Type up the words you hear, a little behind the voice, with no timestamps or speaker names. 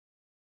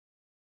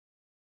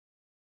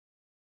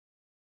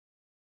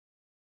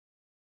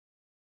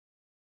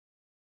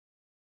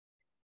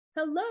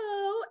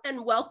Hello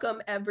and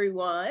welcome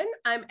everyone.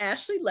 I'm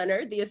Ashley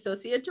Leonard, the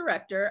Associate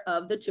Director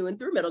of the 2 and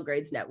through Middle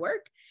Grades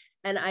Network,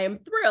 and I am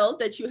thrilled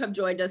that you have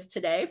joined us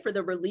today for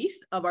the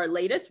release of our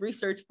latest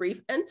research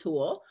brief and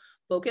tool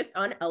focused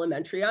on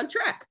Elementary on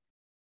Track.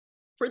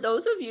 For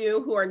those of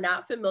you who are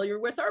not familiar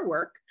with our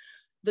work,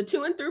 the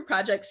 2 and through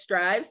project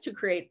strives to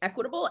create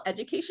equitable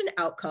education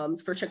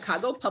outcomes for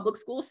Chicago public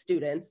school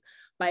students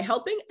by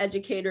helping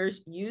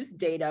educators use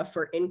data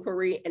for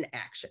inquiry and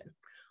action.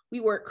 We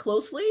work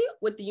closely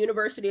with the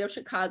University of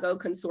Chicago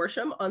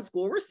Consortium on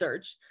school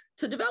research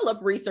to develop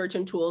research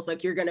and tools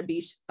like you're going to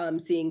be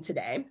seeing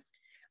today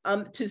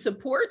to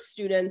support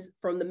students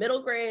from the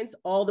middle grades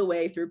all the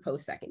way through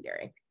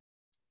post-secondary.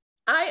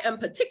 I am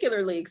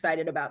particularly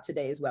excited about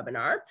today's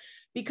webinar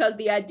because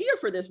the idea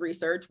for this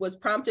research was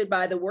prompted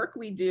by the work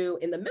we do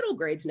in the Middle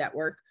Grades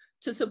Network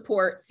to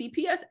support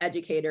CPS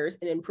educators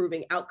in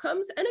improving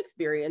outcomes and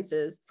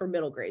experiences for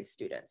middle grade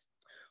students.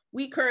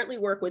 We currently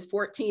work with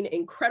 14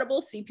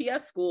 incredible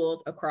CPS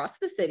schools across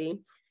the city,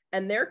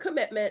 and their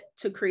commitment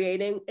to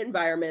creating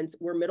environments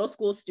where middle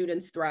school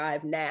students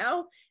thrive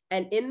now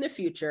and in the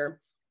future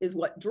is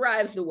what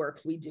drives the work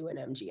we do in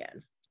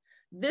MGN.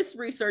 This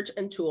research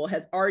and tool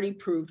has already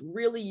proved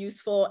really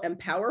useful and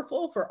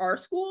powerful for our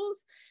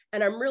schools,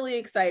 and I'm really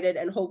excited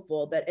and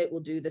hopeful that it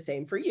will do the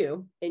same for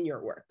you in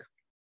your work.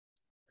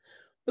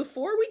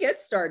 Before we get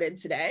started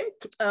today,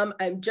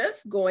 I'm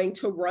just going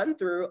to run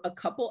through a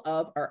couple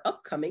of our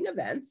upcoming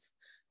events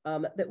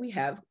that we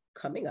have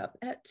coming up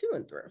at 2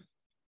 and through.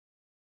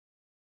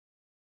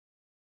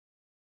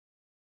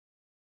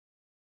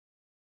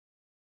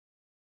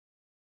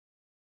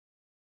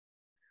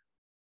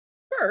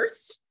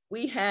 First,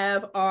 we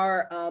have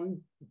our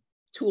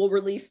tool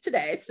release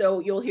today.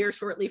 So you'll hear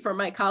shortly from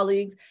my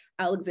colleagues,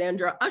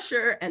 Alexandra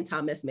Usher and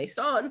Thomas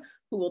Mason,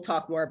 who will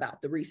talk more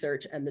about the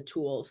research and the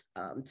tools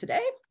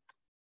today.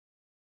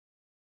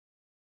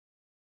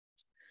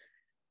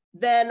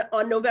 Then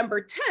on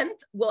November 10th,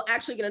 we'll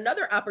actually get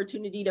another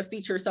opportunity to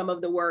feature some of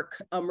the work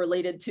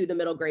related to the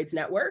Middle Grades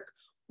Network,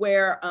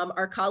 where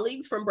our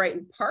colleagues from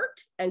Brighton Park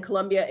and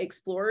Columbia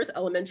Explorers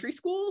Elementary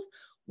Schools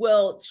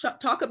will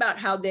talk about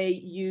how they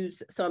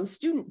use some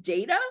student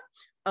data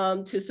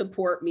to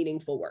support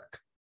meaningful work.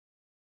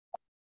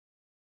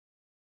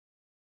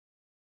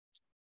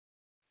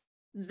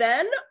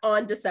 Then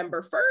on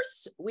December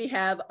 1st, we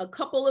have a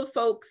couple of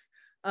folks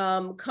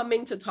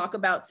coming to talk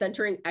about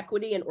centering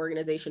equity and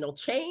organizational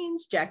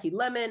change, Jackie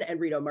Lemon and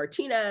Rito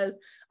Martinez.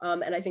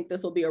 And I think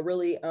this will be a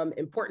really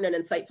important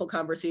and insightful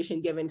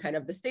conversation given kind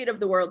of the state of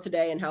the world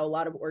today and how a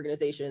lot of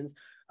organizations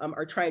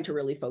are trying to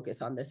really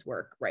focus on this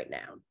work right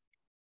now.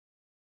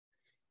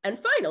 And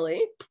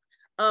finally,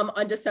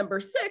 on December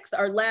 6th,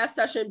 our last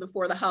session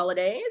before the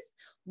holidays,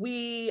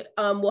 we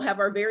will have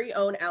our very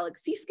own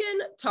Alex Seeskin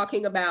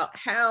talking about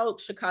how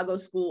Chicago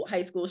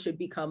high school should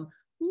become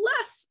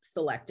less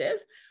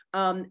selective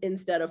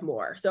instead of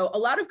more. So a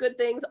lot of good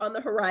things on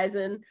the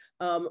horizon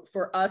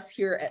for us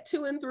here at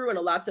 2 and through, and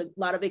a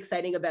lot of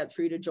exciting events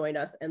for you to join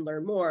us and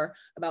learn more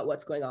about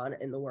what's going on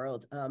in the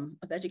world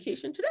of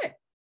education today.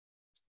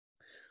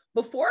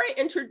 Before I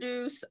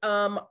introduce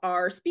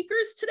our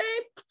speakers today,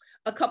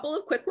 a couple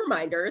of quick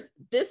reminders.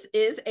 This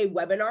is a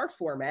webinar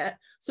format.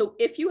 So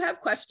if you have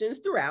questions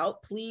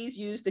throughout, please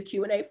use the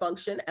Q&A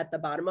function at the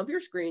bottom of your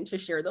screen to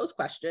share those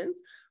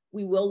questions.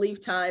 We will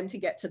leave time to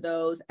get to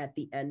those at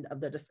the end of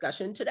the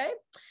discussion today.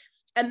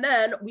 And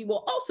then we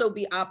will also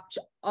be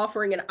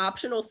offering an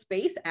optional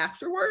space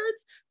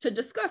afterwards to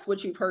discuss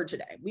what you've heard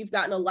today. We've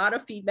gotten a lot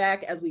of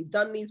feedback as we've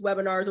done these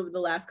webinars over the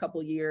last couple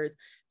of years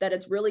that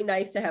it's really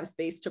nice to have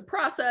space to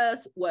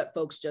process what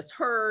folks just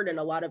heard and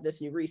a lot of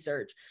this new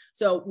research.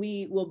 So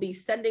we will be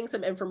sending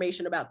some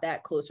information about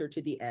that closer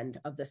to the end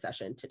of the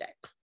session today.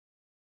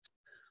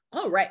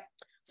 All right.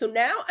 So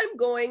now I'm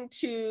going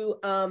to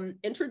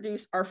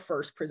introduce our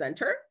first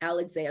presenter,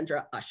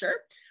 Alexandra Usher.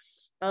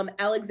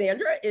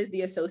 Alexandra is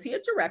the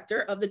Associate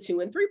Director of the 2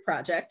 and 3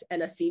 Project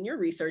and a Senior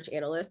Research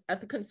Analyst at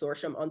the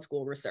Consortium on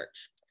School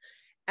Research.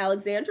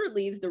 Alexandra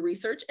leads the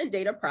research and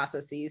data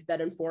processes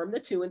that inform the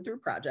 2 and 3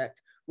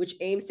 Project, which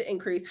aims to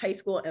increase high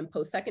school and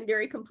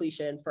post-secondary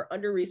completion for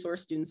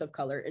under-resourced students of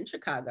color in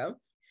Chicago,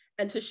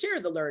 and to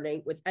share the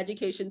learning with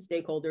education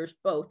stakeholders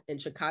both in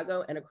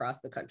Chicago and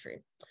across the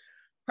country.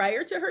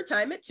 Prior to her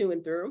time at 2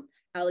 and through,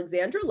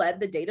 Alexandra led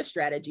the data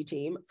strategy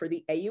team for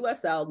the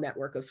AUSL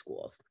network of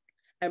schools.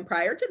 And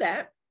prior to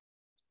that,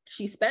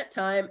 she spent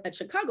time at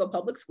Chicago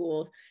Public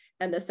Schools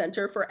and the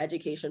Center for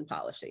Education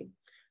Policy.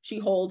 She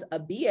holds a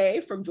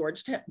BA from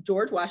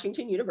George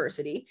Washington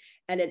University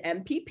and an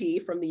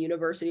MPP from the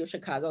University of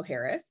Chicago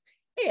Harris,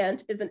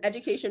 and is an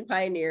Education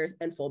Pioneers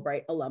and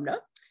Fulbright alumna.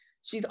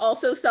 She's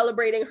also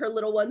celebrating her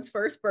little one's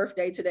first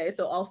birthday today,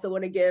 so also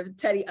want to give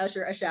Teddy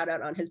Usher a shout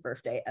out on his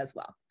birthday as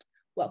well.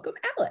 Welcome,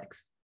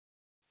 Alex.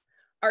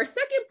 Our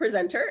second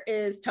presenter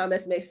is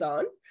Thomas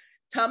Mason.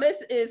 Thomas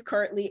is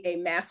currently a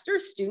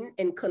master's student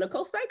in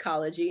clinical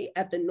psychology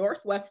at the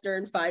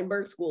Northwestern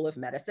Feinberg School of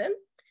Medicine.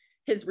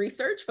 His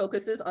research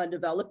focuses on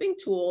developing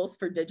tools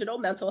for digital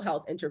mental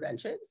health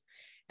interventions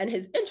and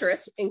his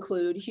interests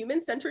include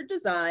human-centered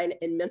design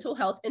in mental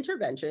health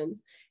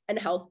interventions and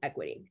health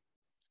equity.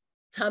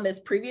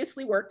 Thomas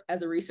previously worked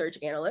as a research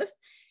analyst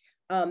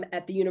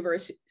at the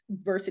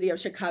University of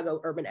Chicago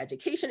Urban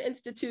Education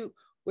Institute,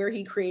 where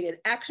he created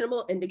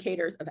actionable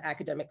indicators of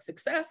academic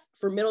success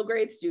for middle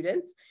grade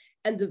students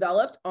and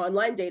developed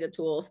online data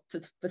tools to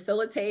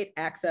facilitate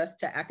access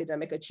to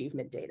academic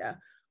achievement data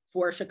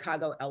for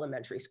Chicago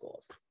elementary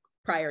schools.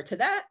 Prior to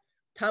that,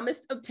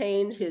 Thomas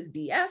obtained his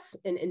BS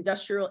in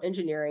industrial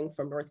engineering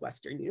from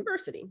Northwestern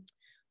University.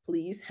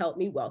 Please help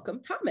me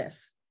welcome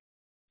Thomas.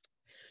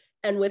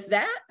 And with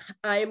that,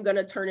 I am going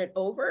to turn it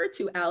over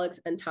to Alex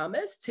and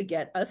Thomas to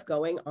get us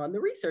going on the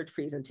research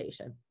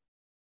presentation.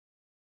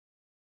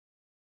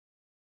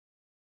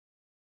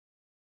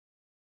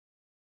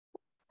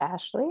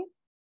 Ashley.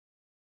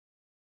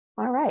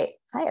 All right.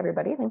 Hi,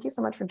 everybody. Thank you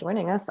so much for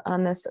joining us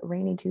on this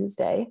rainy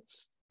Tuesday.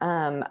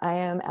 I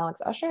am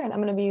Alex Usher, and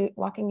I'm going to be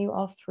walking you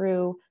all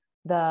through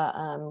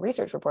the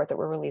research report that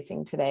we're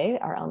releasing today,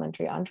 our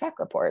Elementary on Track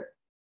report.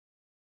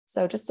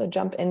 So just to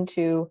jump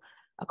into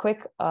a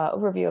quick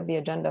overview of the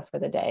agenda for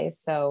the day.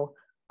 So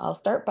I'll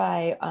start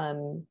by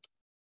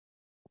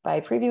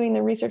previewing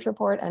the research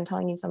report and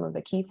telling you some of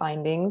the key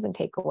findings and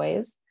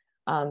takeaways.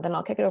 Then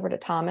I'll kick it over to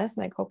Thomas,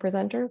 my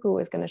co-presenter, who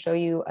is going to show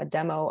you a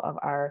demo of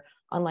our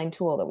online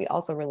tool that we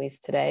also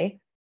released today.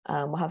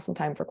 We'll have some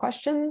time for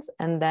questions,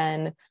 and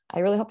then I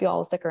really hope you all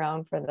will stick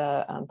around for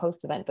the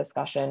post-event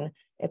discussion.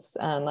 It's,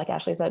 like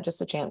Ashley said,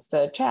 just a chance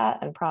to chat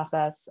and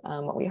process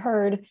what we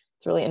heard.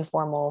 It's really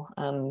informal,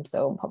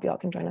 so hope you all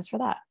can join us for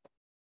that.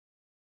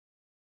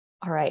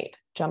 All right,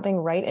 jumping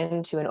right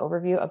into an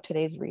overview of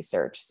today's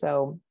research.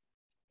 So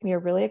we are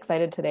really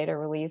excited today to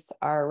release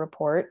our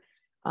report,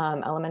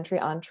 Elementary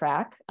on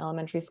Track,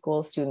 Elementary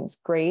School Students'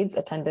 Grades,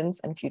 Attendance,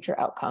 and Future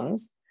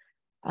Outcomes.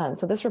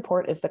 So this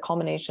report is the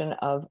culmination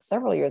of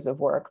several years of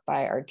work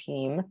by our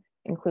team,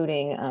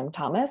 including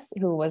Thomas,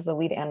 who was the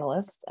lead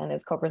analyst and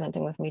is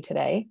co-presenting with me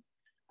today.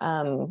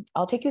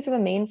 I'll take you through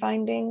the main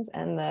findings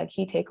and the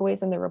key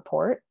takeaways in the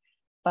report.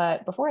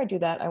 But before I do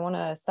that, I want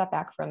to step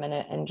back for a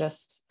minute and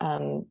just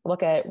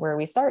look at where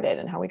we started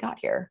and how we got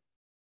here.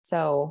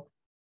 So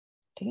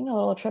taking a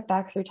little trip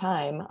back through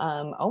time,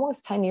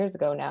 almost 10 years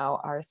ago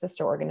now, our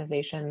sister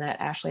organization that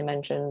Ashley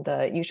mentioned,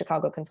 the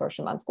UChicago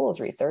Consortium on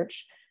Schools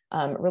Research,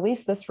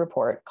 released this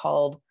report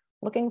called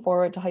Looking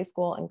Forward to High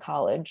School and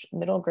College,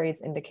 Middle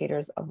Grades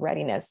Indicators of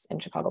Readiness in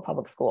Chicago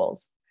Public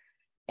Schools.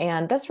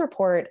 And this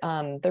report,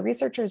 the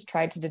researchers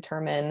tried to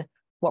determine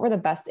what were the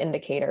best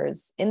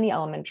indicators in the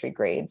elementary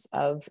grades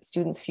of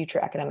students' future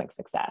academic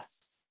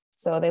success.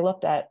 So they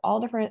looked at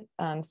all different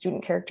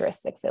student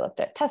characteristics. They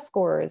looked at test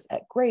scores,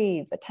 at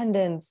grades,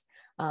 attendance,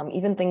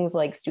 even things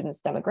like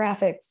students'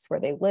 demographics, where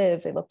they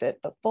live. They looked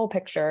at the full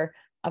picture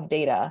of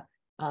data.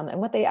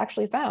 And what they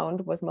actually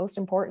found was most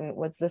important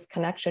was this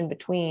connection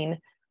between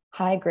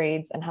high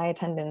grades and high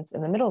attendance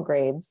in the middle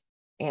grades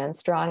and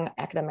strong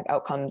academic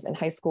outcomes in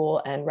high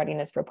school and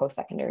readiness for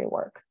post-secondary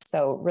work.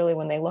 So really,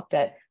 when they looked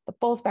at the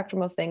full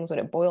spectrum of things, what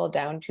it boiled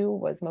down to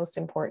was most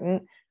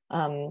important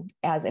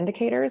as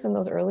indicators in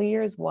those early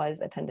years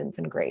was attendance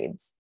and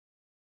grades.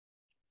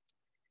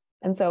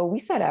 And so we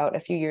set out a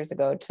few years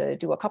ago to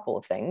do a couple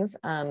of things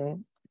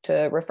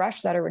to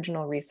refresh that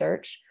original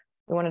research.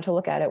 We wanted to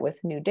look at it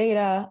with new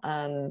data,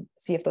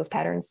 see if those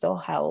patterns still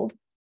held,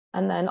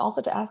 and then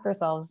also to ask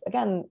ourselves,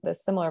 again,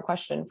 this similar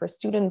question for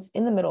students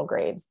in the middle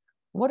grades,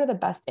 what are the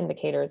best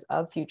indicators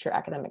of future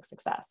academic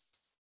success?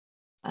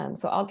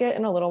 So I'll get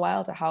in a little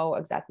while to how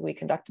exactly we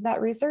conducted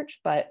that research,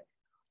 but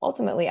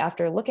ultimately,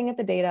 after looking at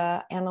the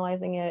data,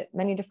 analyzing it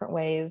many different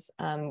ways,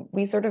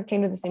 we sort of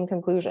came to the same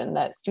conclusion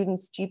that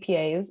students'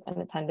 GPAs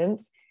and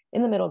attendance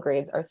in the middle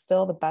grades are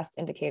still the best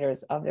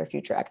indicators of their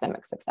future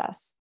academic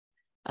success.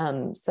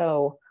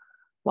 So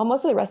while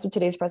most of the rest of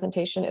today's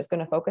presentation is going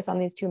to focus on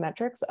these two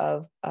metrics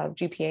of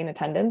GPA and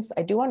attendance,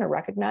 I do want to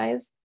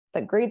recognize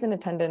that grades and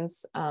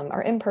attendance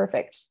are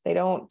imperfect.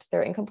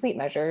 They're incomplete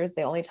measures.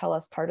 They only tell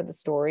us part of the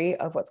story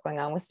of what's going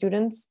on with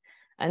students.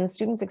 And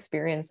students'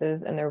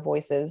 experiences and their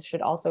voices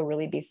should also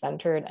really be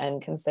centered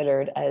and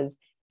considered as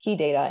key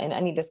data in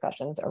any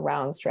discussions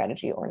around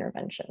strategy or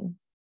intervention.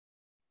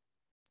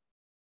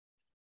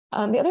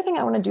 The other thing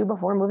I want to do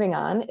before moving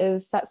on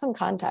is set some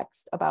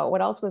context about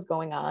what else was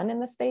going on in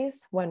the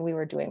space when we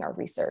were doing our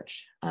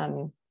research.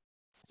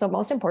 So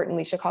most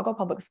importantly, Chicago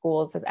Public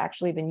Schools has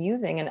actually been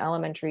using an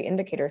elementary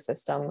indicator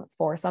system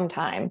for some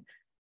time.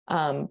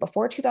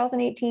 Before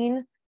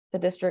 2018, the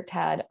district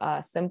had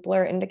a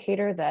simpler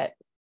indicator that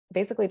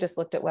basically just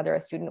looked at whether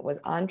a student was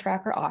on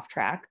track or off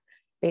track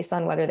based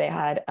on whether they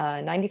had a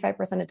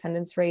 95%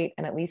 attendance rate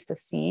and at least a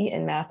C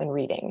in math and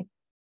reading.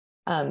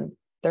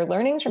 Their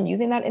learnings from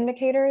using that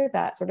indicator,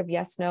 that sort of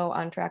yes, no,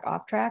 on track,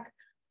 off track,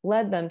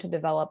 led them to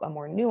develop a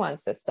more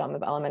nuanced system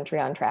of elementary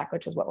on track,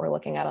 which is what we're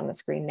looking at on the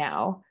screen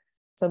now.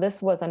 So this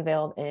was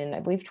unveiled in, I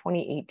believe,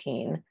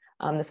 2018,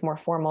 this more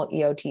formal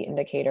EOT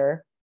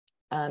indicator.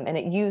 And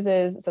it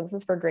uses, so this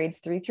is for grades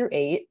 3 through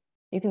 8.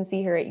 You can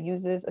see here it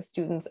uses a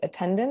student's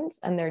attendance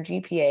and their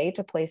GPA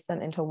to place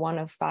them into one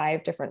of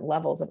 5 different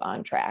levels of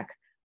on track,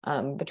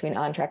 between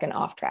on track and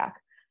off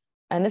track.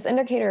 And this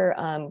indicator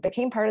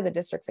became part of the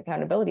district's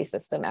accountability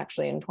system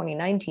actually in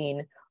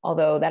 2019,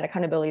 although that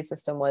accountability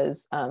system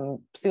was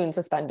soon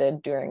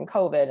suspended during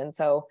COVID. And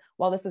so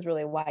while this is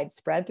really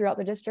widespread throughout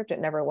the district, it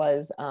never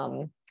was,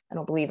 I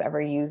don't believe,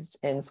 ever used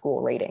in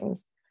school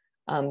ratings.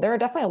 There are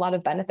definitely a lot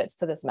of benefits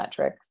to this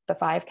metric. The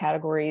 5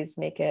 categories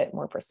make it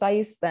more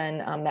precise than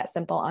that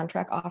simple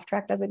on-track,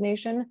 off-track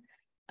designation.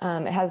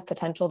 It has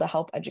potential to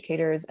help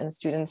educators and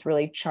students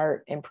really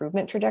chart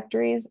improvement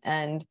trajectories.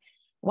 And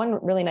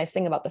one really nice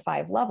thing about the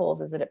 5 levels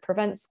is that it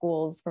prevents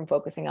schools from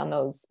focusing on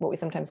those, what we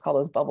sometimes call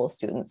those bubble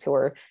students, who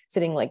are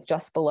sitting like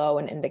just below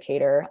an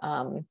indicator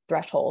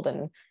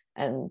threshold.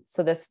 And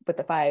so this, with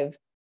the 5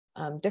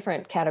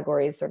 different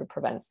categories, sort of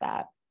prevents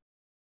that.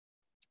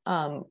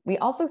 We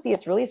also see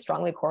it's really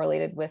strongly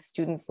correlated with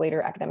students'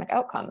 later academic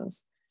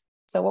outcomes.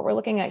 So what we're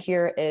looking at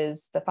here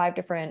is the 5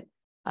 different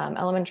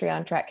elementary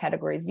on-track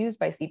categories used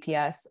by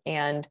CPS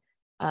and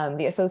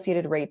the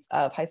associated rates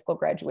of high school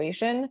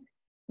graduation,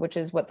 which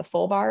is what the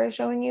full bar is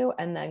showing you,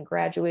 and then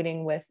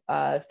graduating with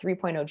a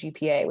 3.0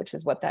 GPA, which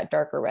is what that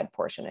darker red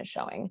portion is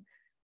showing.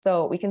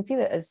 So we can see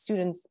that as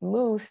students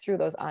move through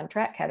those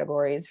on-track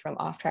categories from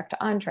off-track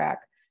to on-track,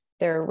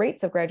 their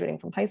rates of graduating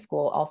from high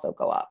school also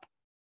go up.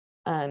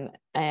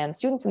 And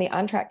students in the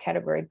on-track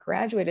category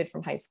graduated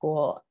from high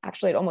school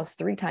actually at almost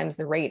 3 times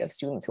the rate of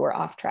students who are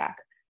off-track,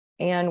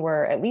 and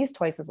were at least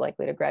twice as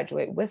likely to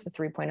graduate with a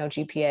 3.0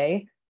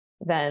 GPA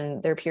than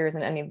their peers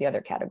in any of the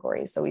other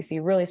categories. So we see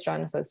really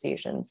strong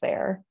associations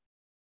there.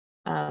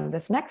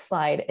 This next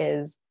slide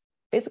is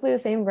basically the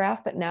same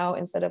graph, but now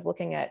instead of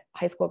looking at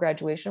high school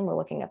graduation, we're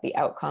looking at the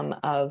outcome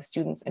of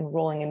students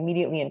enrolling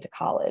immediately into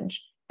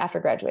college after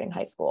graduating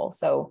high school.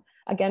 So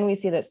again, we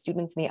see that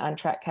students in the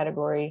on-track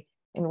category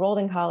enrolled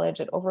in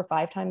college at over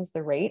 5 times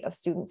the rate of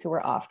students who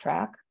were off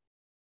track.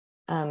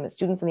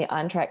 Students in the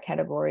on-track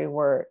category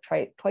were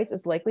twice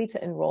as likely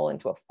to enroll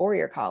into a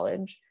 4-year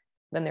college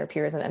than their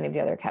peers in any of the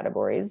other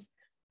categories.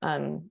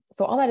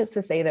 So all that is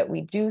to say that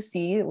we do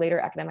see later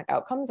academic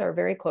outcomes are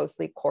very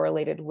closely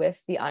correlated with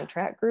the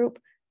on-track group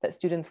that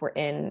students were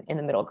in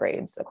the middle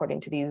grades, according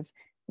to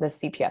the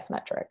CPS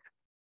metric.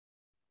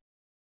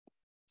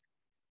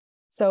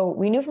 So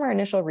we knew from our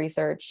initial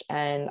research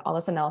and all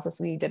this analysis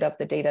we did of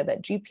the data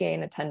that GPA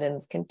and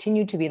attendance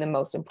continue to be the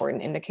most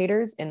important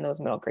indicators in those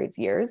middle grades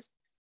years.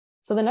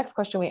 So the next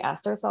question we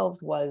asked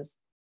ourselves was,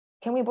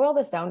 can we boil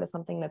this down to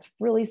something that's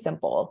really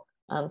simple,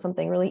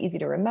 something really easy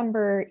to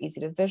remember,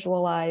 easy to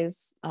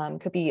visualize,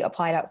 could be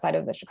applied outside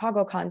of the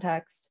Chicago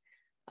context.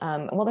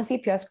 And while the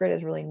CPS grid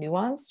is really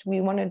nuanced,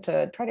 we wanted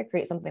to try to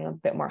create something a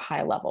bit more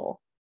high level.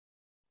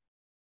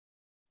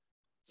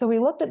 So we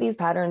looked at these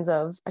patterns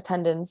of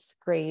attendance,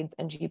 grades,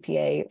 and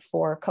GPA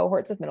for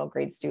cohorts of middle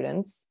grade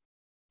students.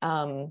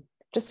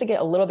 Just to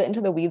get a little bit into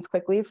the weeds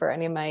quickly for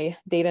any of my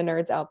data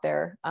nerds out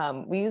there,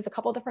 we used a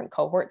couple different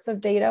cohorts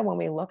of data when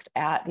we looked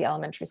at the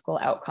elementary school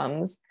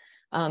outcomes.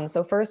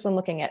 So first, when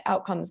looking at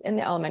outcomes in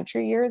the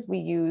elementary years,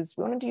 we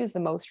wanted to use the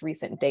most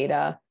recent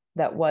data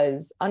that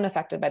was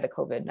unaffected by the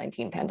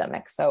COVID-19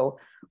 pandemic. So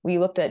we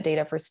looked at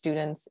data for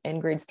students in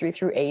grades 3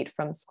 through 8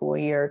 from school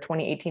year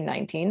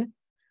 2018-19.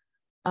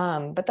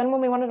 But then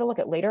when we wanted to look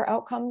at later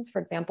outcomes,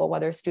 for example,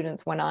 whether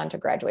students went on to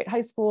graduate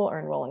high school or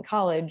enroll in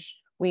college,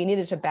 we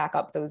needed to back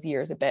up those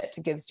years a bit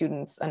to give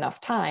students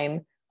enough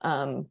time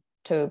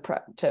to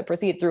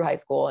proceed through high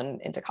school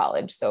and into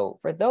college. So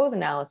for those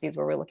analyses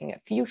where we're looking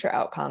at future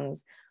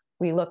outcomes,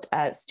 we looked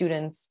at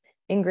students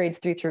in grades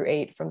 3 through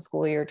 8 from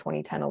school year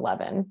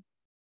 2010-11.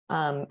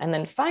 And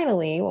then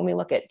finally, when we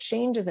look at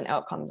changes in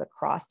outcomes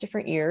across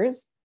different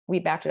years, we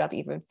backed it up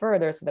even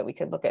further so that we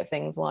could look at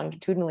things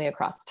longitudinally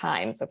across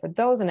time. So for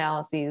those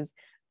analyses,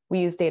 we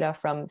used data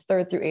from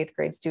 3rd through 8th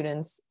grade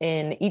students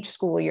in each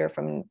school year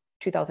from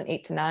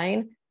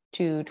 2008-9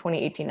 to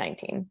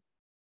 2018-19.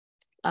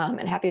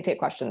 And happy to take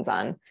questions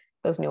on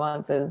those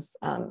nuances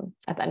at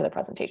the end of the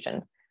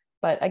presentation.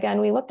 But again,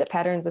 we looked at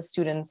patterns of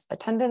students'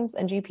 attendance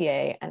and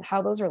GPA and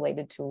how those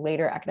related to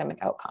later academic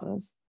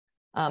outcomes.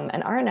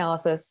 And our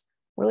analysis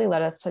really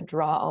led us to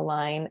draw a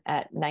line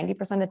at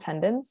 90%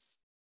 attendance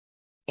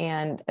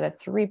and at a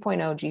 3.0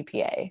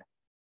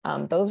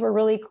 GPA. Those were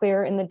really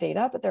clear in the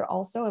data, but they're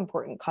also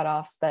important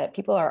cutoffs that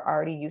people are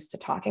already used to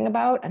talking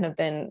about and have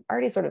been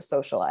already sort of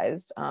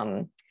socialized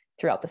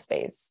throughout the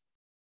space.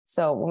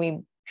 So when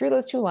we drew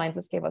those 2 lines,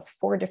 this gave us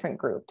 4 different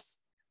groups.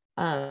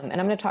 And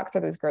I'm going to talk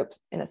through those groups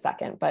in a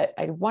second, but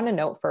I want to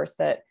note first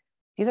that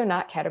these are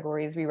not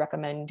categories we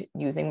recommend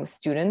using with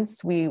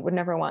students. We would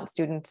never want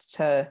students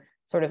to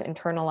sort of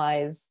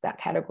internalize that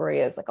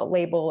category as like a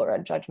label or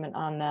a judgment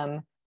on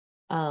them.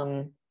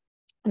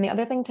 And the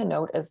other thing to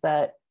note is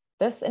that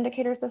this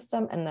indicator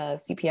system and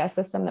the CPS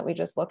system that we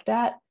just looked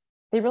at,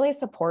 they really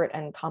support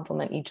and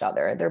complement each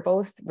other. They're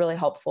both really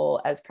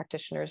helpful as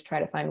practitioners try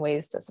to find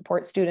ways to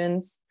support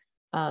students.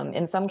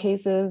 In some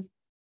cases,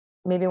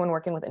 maybe when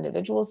working with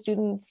individual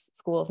students,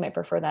 schools might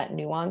prefer that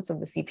nuance of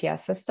the CPS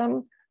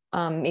system.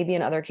 Maybe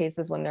in other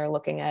cases when they're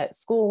looking at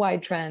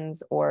school-wide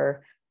trends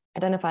or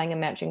identifying and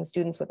matching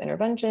students with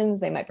interventions,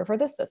 they might prefer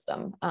this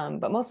system.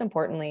 But most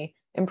importantly,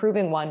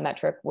 improving one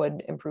metric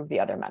would improve the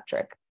other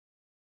metric.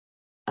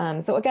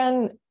 So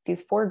again,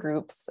 these 4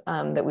 groups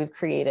that we've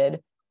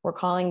created, we're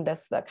calling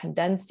this the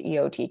condensed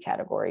EOT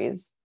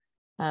categories.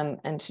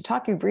 And to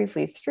talk you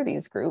briefly through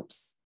these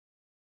groups,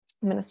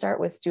 I'm going to start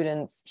with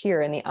students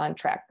here in the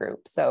on-track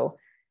group. So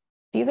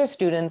these are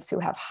students who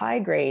have high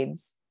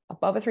grades,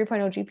 above a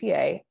 3.0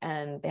 GPA,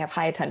 and they have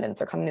high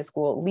attendance or coming to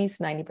school at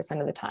least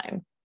 90% of the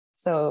time.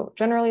 So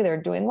generally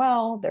they're doing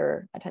well,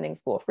 they're attending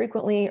school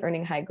frequently,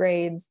 earning high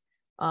grades.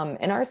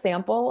 In our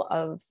sample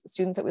of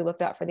students that we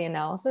looked at for the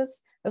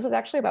analysis, this was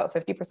actually about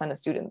 50% of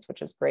students,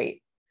 which is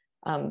great.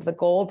 The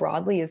goal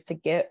broadly is to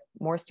get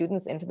more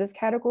students into this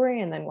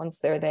category, and then once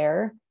they're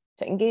there,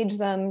 to engage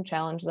them,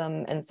 challenge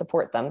them, and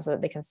support them so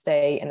that they can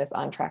stay in this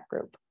on-track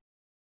group.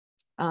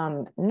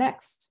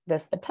 Next,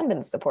 this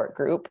attendance support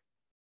group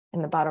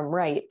in the bottom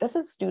right, this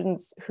is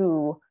students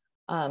who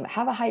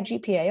have a high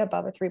GPA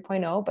above a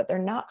 3.0, but they're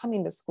not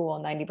coming to school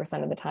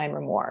 90% of the time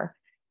or more.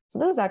 So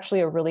this is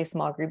actually a really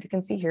small group. You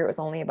can see here it was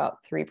only about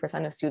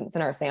 3% of students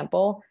in our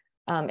sample.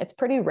 It's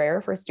pretty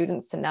rare for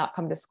students to not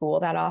come to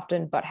school that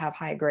often, but have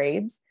high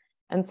grades.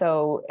 And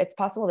so it's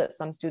possible that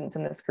some students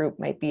in this group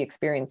might be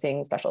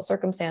experiencing special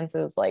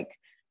circumstances like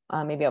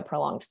maybe a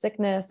prolonged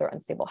sickness or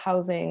unstable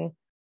housing.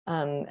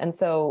 And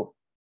so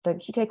the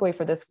key takeaway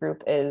for this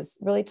group is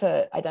really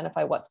to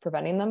identify what's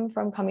preventing them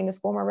from coming to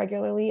school more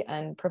regularly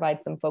and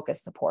provide some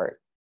focused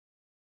support.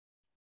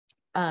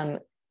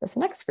 This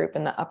next group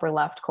in the upper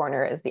left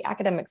corner is the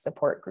academic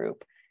support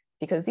group,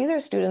 because these are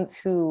students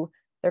who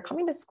they're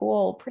coming to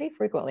school pretty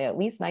frequently, at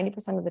least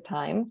 90% of the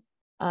time,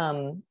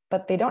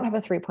 but they don't have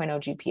a 3.0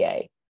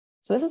 GPA.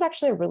 So this is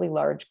actually a really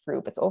large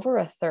group. It's over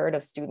a third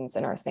of students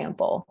in our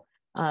sample,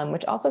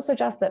 which also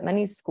suggests that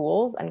many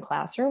schools and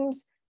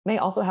classrooms may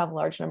also have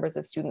large numbers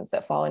of students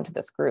that fall into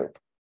this group.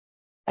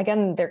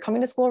 Again, they're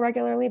coming to school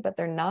regularly, but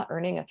they're not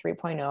earning a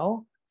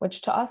 3.0,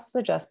 which to us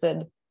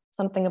suggested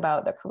something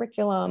about the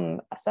curriculum,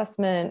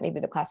 assessment, maybe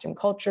the classroom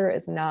culture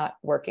is not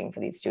working for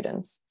these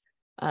students.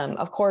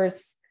 Of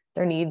course,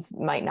 their needs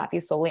might not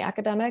be solely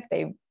academic.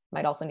 They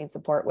might also need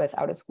support with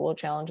out-of-school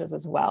challenges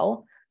as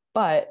well.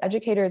 But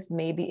educators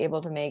may be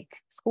able to make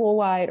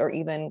school-wide or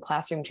even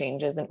classroom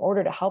changes in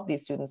order to help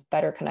these students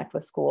better connect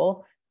with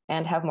school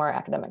and have more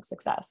academic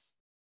success.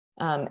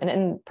 And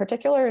in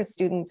particular,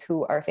 students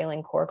who are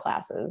failing core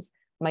classes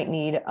might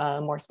need a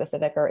more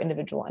specific or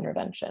individual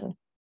intervention.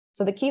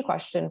 So the key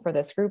question for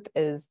this group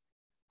is,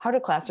 how do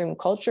classroom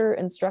culture,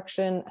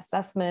 instruction,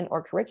 assessment,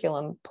 or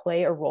curriculum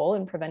play a role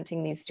in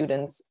preventing these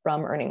students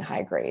from earning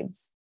high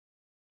grades?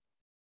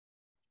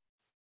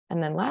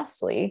 And then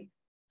lastly,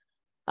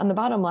 on the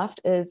bottom left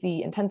is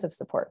the intensive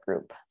support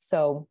group.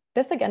 So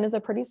this again is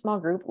a pretty small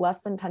group,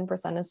 less than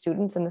 10% of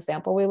students in the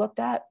sample we looked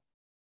at.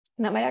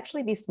 And that might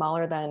actually be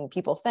smaller than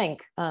people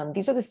think.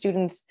 These are the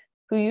students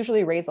who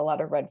usually raise a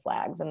lot of red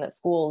flags and that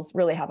schools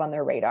really have on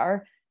their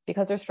radar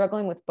because they're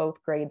struggling with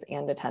both grades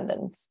and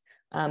attendance.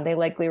 They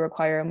likely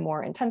require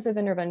more intensive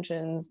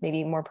interventions,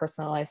 maybe more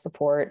personalized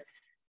support.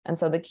 And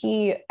so the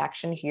key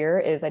action here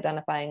is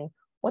identifying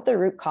what the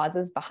root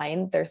causes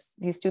behind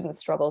these students'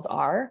 struggles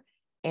are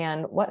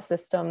and what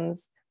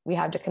systems we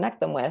have to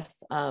connect them with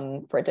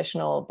for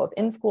additional both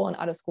in-school and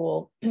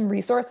out-of-school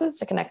resources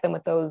to connect them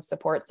with those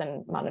supports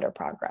and monitor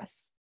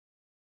progress.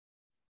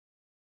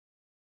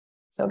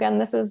 So again,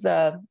 this is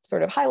the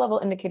sort of high-level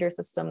indicator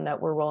system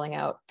that we're rolling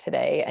out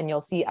today, and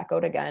you'll see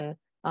echoed again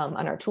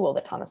on our tool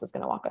that Thomas is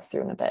going to walk us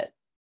through in a bit.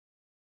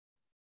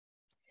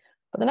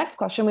 But the next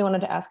question we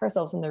wanted to ask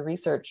ourselves in the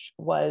research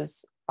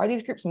was, are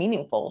these groups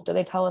meaningful? Do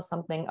they tell us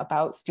something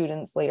about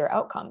students' later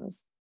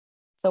outcomes?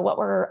 So what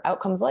were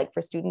outcomes like for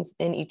students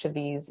in each of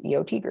these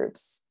EOT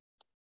groups?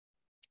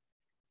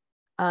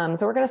 So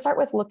we're going to start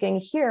with looking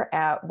here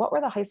at what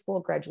were the high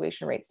school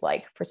graduation rates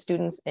like for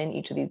students in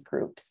each of these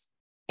groups.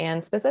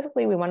 And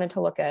specifically, we wanted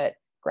to look at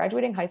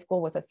graduating high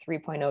school with a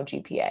 3.0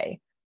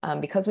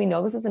 GPA because we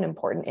know this is an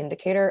important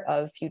indicator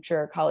of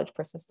future college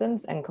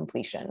persistence and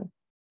completion.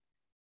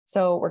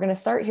 So we're going to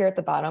start here at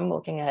the bottom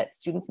looking at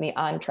students in the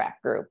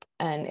on-track group.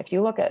 And if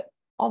you look at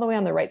all the way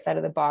on the right side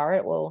of the bar,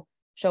 it will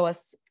show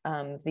us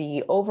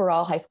the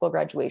overall high school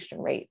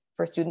graduation rate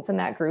for students in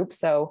that group.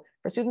 So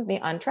for students in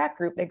the on-track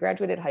group, they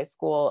graduated high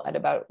school at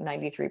about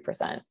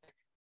 93%.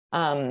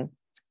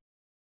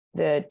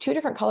 The two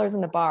different colors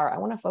in the bar, I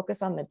want to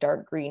focus on the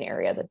dark green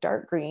area. The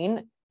dark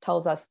green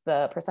tells us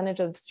the percentage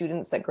of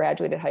students that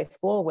graduated high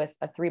school with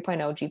a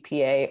 3.0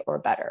 GPA or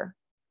better.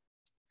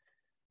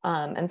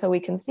 And so we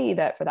can see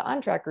that for the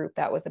on-track group,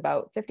 that was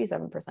about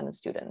 57% of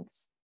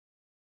students.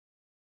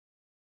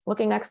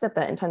 Looking next at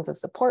the intensive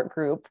support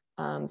group,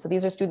 so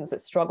these are students that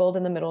struggled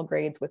in the middle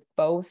grades with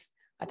both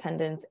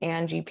attendance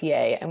and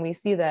GPA, and we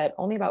see that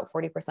only about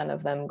 40%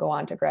 of them go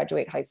on to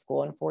graduate high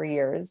school in 4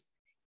 years,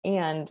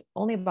 and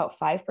only about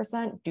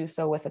 5% do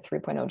so with a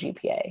 3.0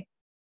 GPA.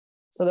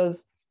 So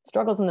those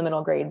struggles in the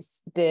middle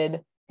grades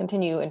did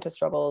continue into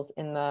struggles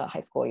in the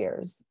high school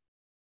years.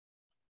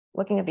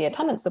 Looking at the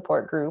attendance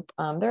support group,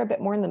 they're a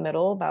bit more in the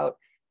middle. About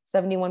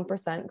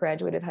 71%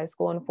 graduated high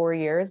school in 4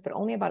 years, but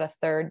only about a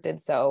third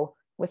did so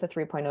with a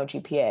 3.0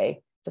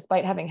 GPA,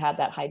 despite having had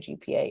that high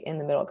GPA in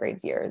the middle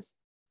grades years.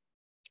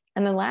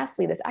 And then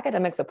lastly, this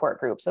academic support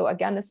group. So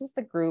again, this is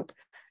the group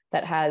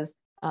that has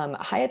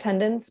high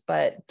attendance,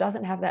 but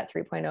doesn't have that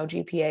 3.0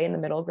 GPA in the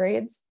middle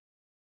grades.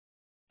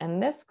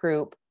 And this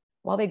group,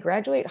 while they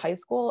graduate high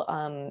school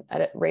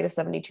at a rate of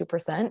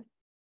 72%,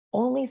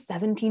 only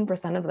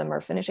 17% of them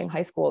are finishing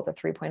high school with a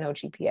 3.0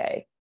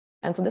 GPA.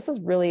 And so this is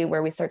really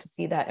where we start to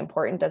see that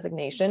important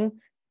designation.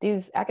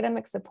 These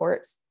academic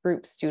support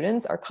group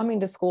students are coming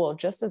to school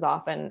just as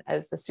often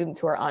as the students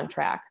who are on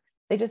track.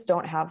 They just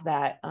don't have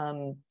that,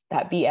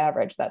 that B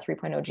average, that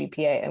 3.0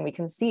 GPA. And we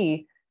can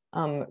see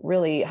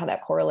really how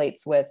that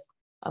correlates with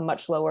a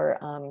much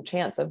lower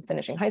chance of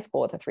finishing high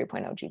school with a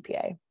 3.0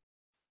 GPA.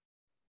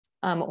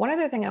 One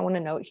other thing I want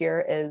to note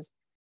here is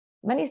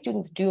many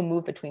students do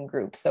move between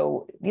groups.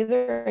 So these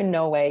are in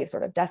no way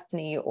sort of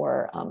destiny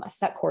or a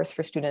set course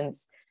for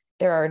students.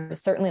 There are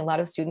certainly a lot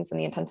of students in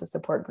the intensive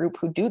support group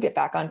who do get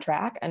back on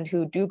track and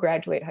who do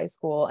graduate high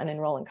school and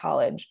enroll in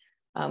college.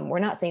 We're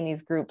not saying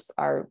these groups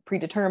are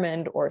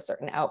predetermined or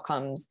certain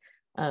outcomes.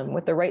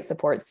 With the right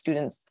support,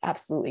 students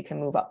absolutely can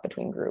move up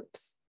between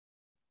groups.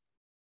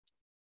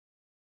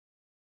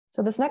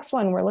 So this next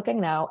one, we're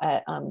looking now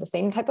at the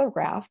same type of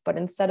graph, but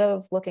instead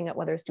of looking at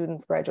whether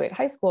students graduate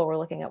high school, we're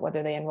looking at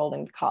whether they enrolled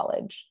in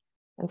college.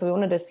 And so we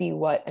wanted to see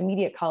what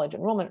immediate college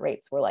enrollment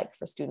rates were like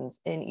for students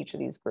in each of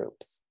these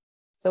groups.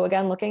 So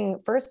again, looking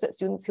first at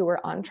students who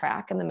were on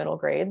track in the middle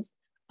grades,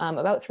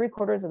 about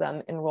 3/4 of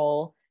them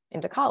enroll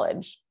into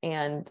college.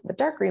 And the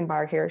dark green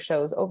bar here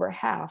shows over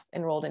half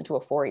enrolled into a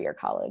 4-year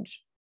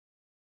college.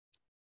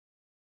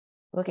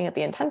 Looking at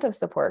the intensive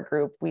support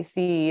group, we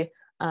see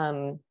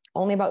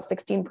only about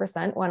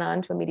 16% went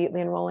on to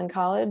immediately enroll in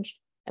college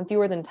and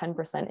fewer than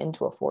 10%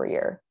 into a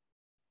 4-year.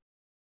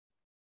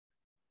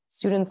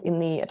 Students in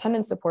the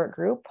attendance support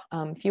group,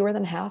 fewer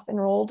than half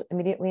enrolled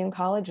immediately in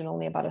college and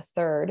only about a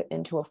third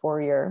into a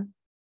 4-year.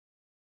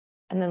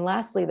 And then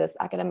lastly, this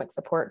academic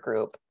support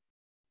group.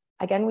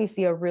 Again, we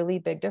see a really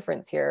big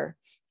difference here.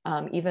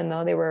 Even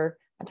though they were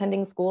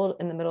attending school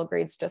in the middle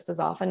grades just as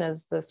often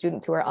as the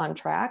students who are on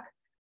track,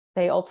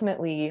 they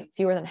ultimately,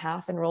 fewer than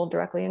half enrolled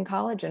directly in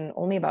college and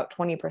only about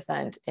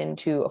 20%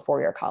 into a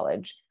 4-year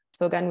college.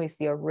 So again, we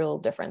see a real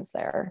difference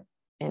there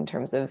in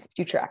terms of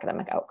future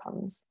academic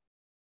outcomes.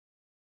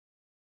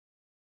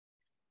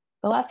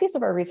 The last piece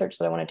of our research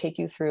that I want to take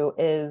you through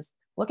is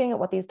looking at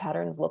what these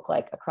patterns look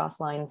like across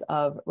lines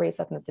of race,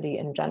 ethnicity,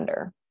 and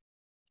gender.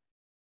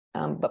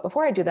 But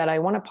before I do that, I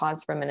want to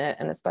pause for a minute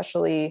and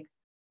especially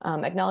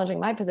acknowledging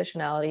my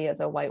positionality as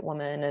a white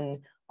woman and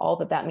all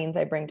that that means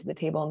I bring to the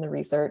table in the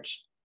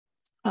research.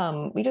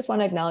 We just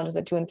want to acknowledge as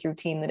a 2 and through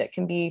team that it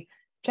can be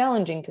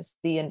challenging to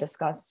see and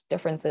discuss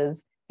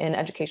differences in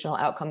educational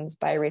outcomes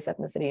by race,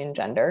 ethnicity, and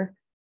gender.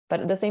 But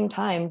at the same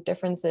time,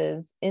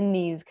 differences in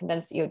these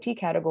condensed EOT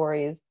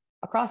categories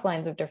across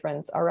lines of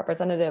difference are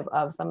representative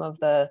of some of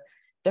the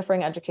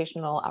differing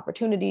educational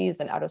opportunities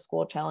and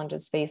out-of-school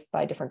challenges faced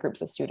by different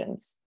groups of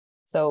students.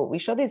 So we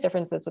show these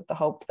differences with the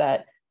hope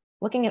that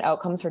looking at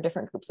outcomes for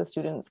different groups of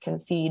students can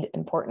seed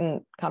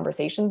important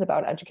conversations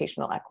about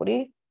educational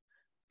equity.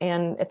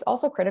 And it's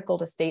also critical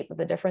to state that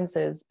the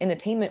differences in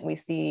attainment we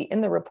see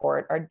in the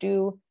report are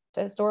due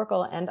to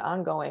historical and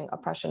ongoing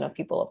oppression of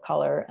people of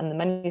color and the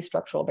many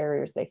structural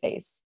barriers they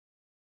face.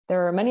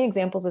 There are many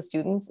examples of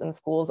students and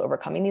schools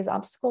overcoming these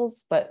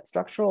obstacles, but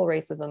structural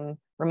racism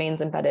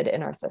remains embedded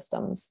in our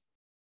systems.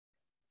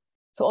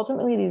 So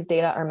ultimately, these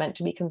data are meant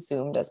to be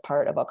consumed as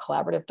part of a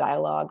collaborative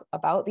dialogue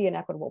about the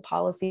inequitable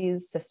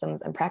policies,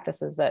 systems, and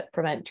practices that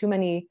prevent too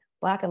many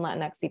Black and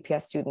Latinx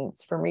CPS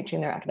students from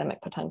reaching their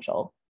academic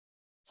potential.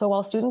 So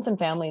while students and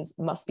families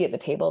must be at the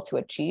table to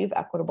achieve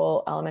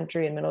equitable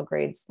elementary and middle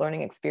grades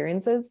learning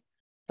experiences,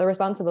 the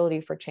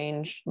responsibility for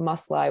change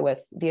must lie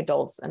with the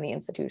adults and the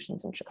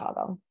institutions in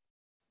Chicago.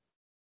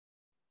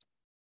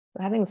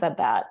 So having said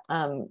that,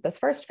 this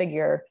first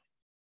figure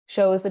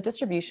shows the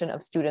distribution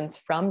of students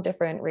from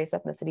different race,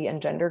 ethnicity,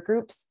 and gender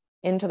groups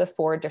into the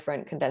 4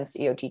 different condensed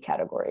EOT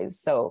categories.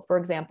 So for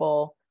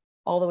example,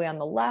 all the way on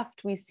the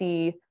left, we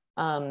see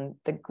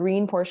the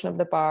green portion of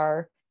the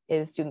bar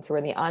is students who are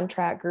in the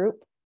on-track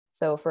group.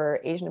 So for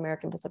Asian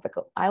American Pacific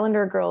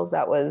Islander girls,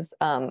 that was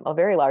a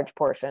very large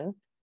portion.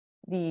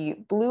 The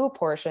blue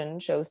portion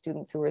shows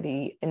students who are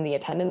in the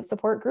attendance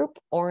support group.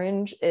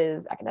 Orange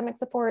is academic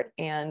support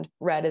and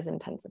red is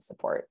intensive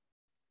support.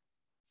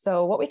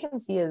 So what we can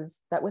see is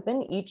that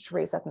within each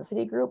race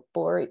ethnicity group,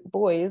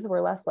 boys were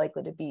less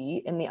likely to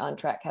be in the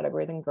on-track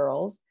category than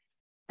girls.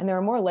 And they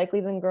were more likely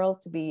than girls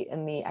to be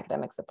in the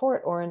academic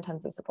support or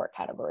intensive support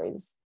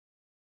categories.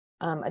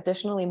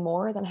 Additionally,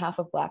 more than half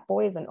of Black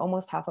boys and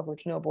almost half of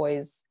Latino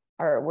boys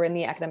were in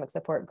the academic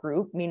support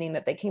group, meaning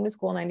that they came to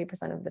school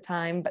 90% of the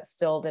time, but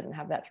still didn't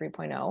have that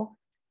 3.0.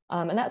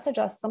 And that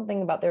suggests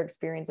something about their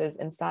experiences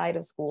inside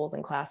of schools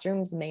and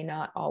classrooms may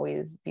not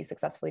always be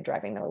successfully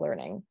driving their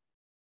learning.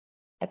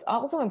 It's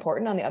also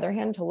important, on the other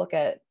hand, to look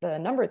at the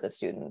numbers of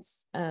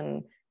students.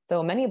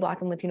 So many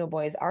Black and Latino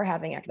boys are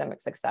having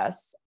academic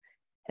success.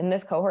 In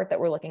this cohort that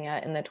we're looking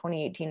at in the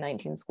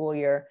 2018-19 school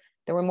year,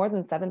 there were more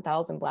than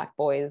 7,000 Black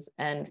boys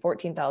and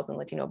 14,000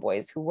 Latino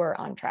boys who were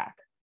on track.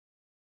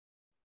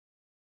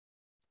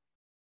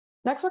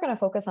 Next, we're going to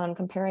focus on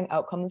comparing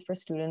outcomes for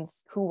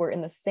students who were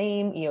in the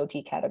same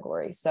EOT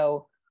category.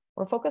 So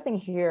we're focusing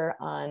here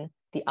on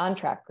the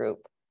on-track group,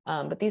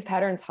 but these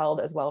patterns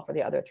held as well for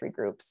the other three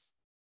groups.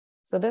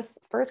 So this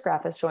first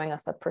graph is showing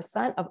us the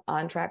percent of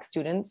on-track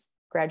students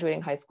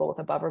graduating high school with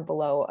above or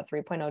below a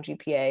 3.0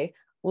 GPA,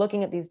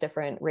 looking at these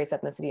different race,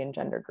 ethnicity, and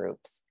gender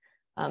groups.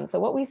 So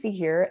what we see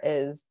here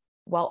is,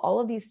 while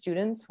all of these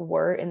students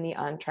were in the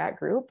on-track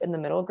group in the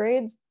middle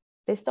grades,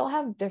 they still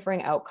have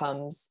differing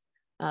outcomes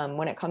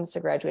when it comes to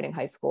graduating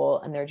high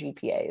school and their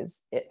GPAs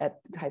at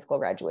high school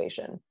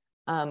graduation.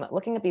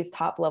 Looking at these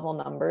top level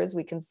numbers,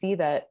 we can see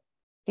that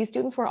these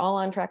students were all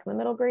on track in the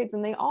middle grades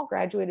and they all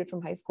graduated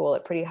from high school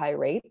at pretty high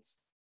rates,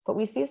 but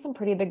we see some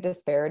pretty big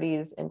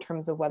disparities in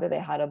terms of whether they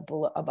had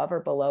above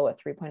or below a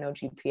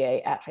 3.0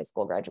 GPA at high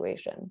school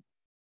graduation.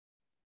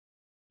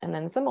 And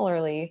then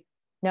similarly,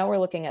 now we're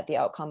looking at the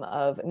outcome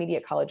of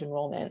immediate college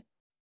enrollment.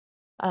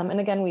 And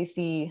again, we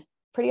see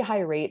pretty high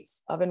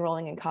rates of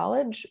enrolling in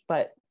college,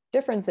 but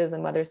differences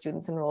in whether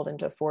students enrolled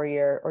into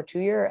 4-year or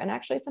 2-year, and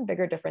actually some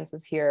bigger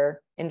differences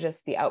here in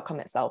just the outcome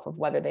itself of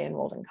whether they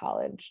enrolled in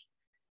college.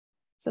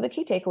 So the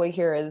key takeaway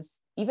here is,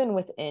 even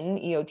within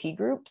EOT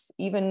groups,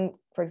 even,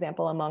 for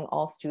example, among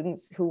all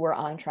students who were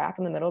on track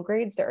in the middle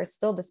grades, there are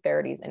still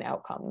disparities in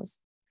outcomes,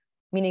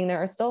 meaning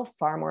there are still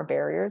far more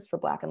barriers for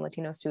Black and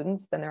Latino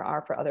students than there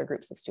are for other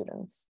groups of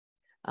students.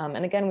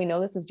 And again, we know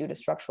this is due to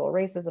structural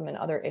racism and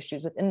other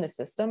issues within the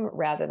system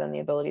rather than the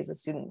abilities of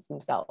students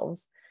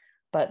themselves.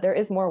 But there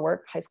is more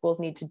work high schools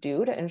need to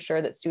do to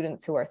ensure that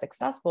students who are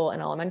successful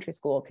in elementary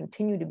school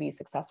continue to be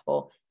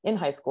successful in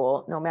high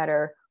school, no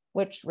matter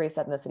which race,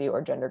 ethnicity,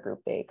 or gender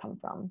group they come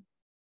from.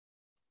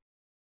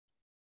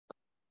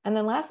 And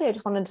then lastly, I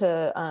just wanted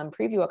to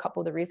preview a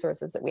couple of the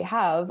resources that we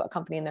have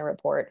accompanying the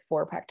report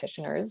for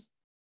practitioners.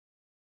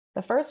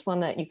 The first one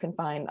that you can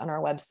find on our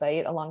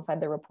website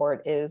alongside the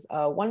report is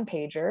a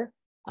one-pager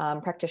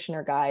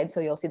practitioner guide.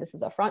 So you'll see this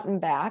is a front and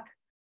back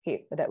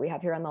that we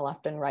have here on the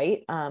left and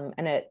right.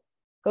 And it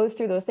goes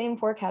through those same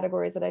 4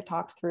 categories that I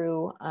talked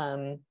through,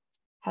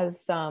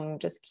 has some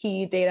just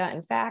key data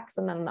and facts.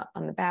 And then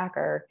on the back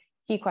are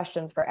key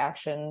questions for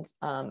actions,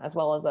 as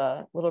well as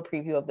a little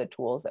preview of the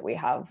tools that we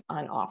have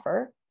on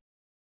offer.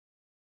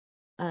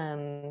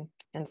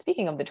 And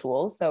speaking of the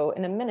tools, so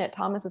in a minute,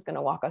 Thomas is going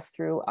to walk us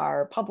through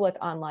our public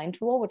online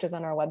tool, which is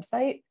on our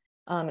website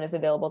and is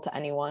available to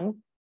anyone.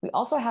 We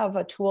also have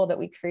a tool that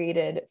we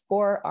created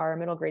for our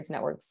middle grades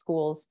network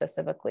schools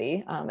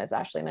specifically, as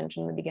Ashley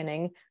mentioned in the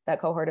beginning,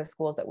 that cohort of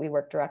schools that we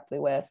work directly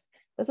with.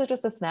 This is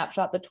just a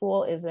snapshot. The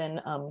tool is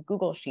in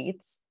Google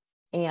Sheets,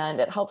 and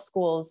it helps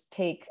schools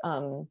take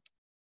all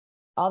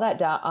that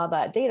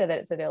data that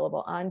it's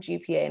available on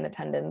GPA and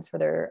attendance for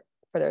their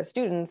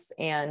students,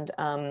 and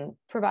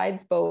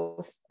provides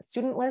both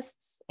student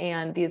lists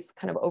and these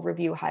kind of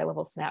overview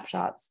high-level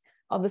snapshots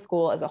of the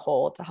school as a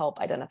whole to help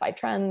identify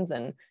trends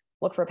and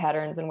look for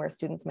patterns and where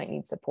students might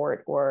need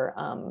support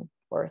or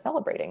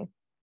celebrating.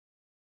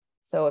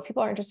 So if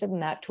people are interested in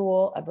that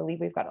tool, I believe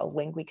we've got a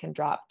link we can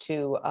drop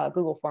to a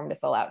Google form to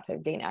fill out to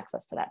gain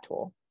access to that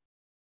tool.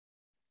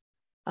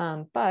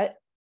 But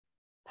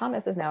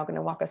Thomas is now going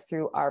to walk us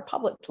through our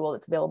public tool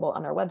that's available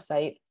on our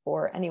website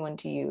for anyone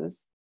to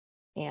use,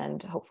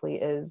 and hopefully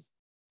is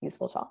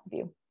useful to all of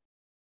you.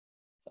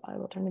 So I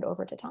will turn it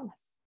over to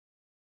Thomas.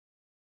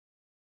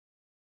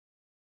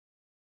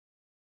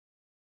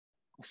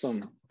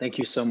 Awesome. Thank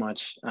you so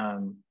much,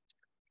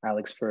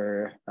 Alex,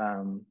 for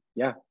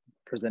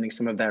presenting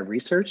some of that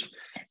research.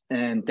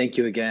 And thank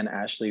you again,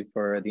 Ashley,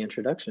 for the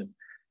introduction.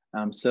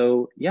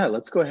 So yeah,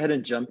 let's go ahead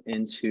and jump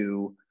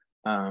into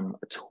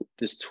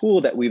this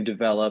tool that we've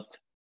developed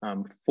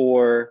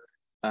for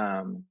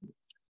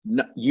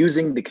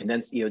using the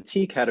condensed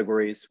EOT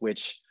categories,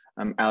 which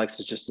Alex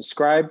has just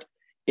described,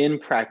 in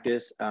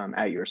practice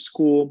at your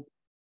school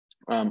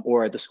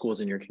or at the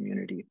schools in your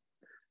community.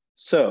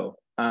 So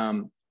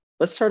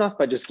let's start off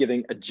by just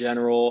giving a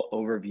general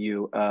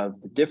overview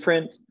of the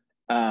different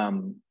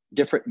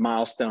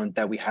milestones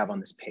that we have on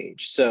this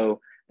page.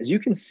 So as you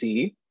can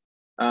see,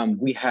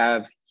 we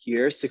have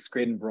here 6th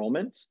grade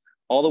enrollment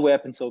all the way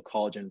up until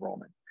college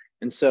enrollment.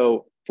 And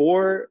so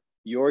for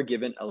your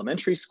given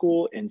elementary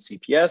school in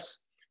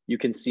CPS, you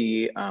can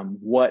see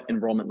what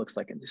enrollment looks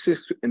like in the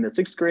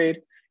 6th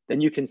grade. Then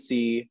you can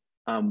see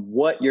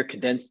what your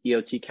condensed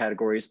EOT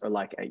categories are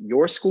like at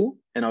your school.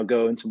 And I'll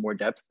go into more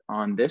depth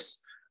on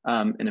this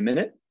in a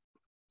minute.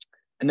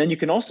 And then you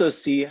can also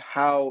see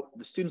how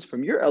the students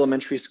from your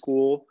elementary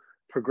school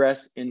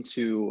progress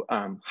into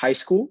high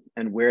school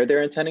and where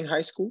they're attending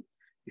high school.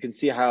 You can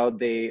see how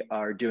they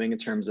are doing in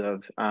terms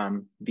of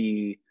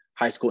the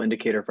high school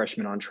indicator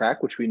freshman on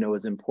track, which we know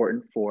is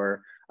important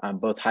for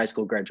both high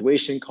school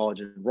graduation,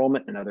 college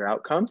enrollment, and other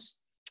outcomes.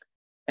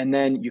 And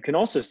then you can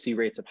also see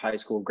rates of high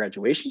school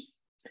graduation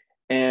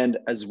and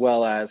as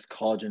well as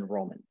college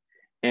enrollment.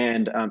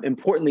 And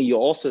importantly,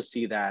 you'll also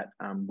see that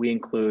we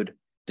include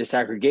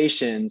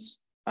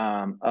disaggregations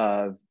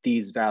of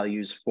these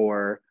values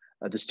for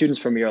the students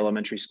from your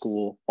elementary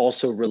school,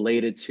 also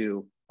related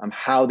to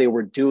how they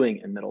were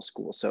doing in middle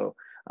school. So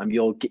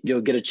you'll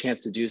get a chance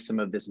to do some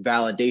of this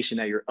validation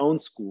at your own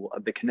school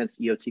of the condensed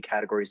EOT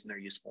categories and their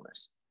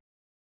usefulness.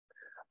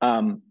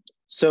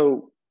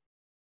 So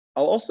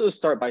I'll also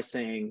start by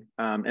saying,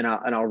 and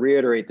I'll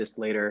reiterate this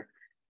later,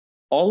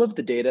 all of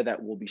the data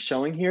that we'll be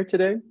showing here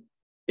today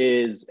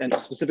is, and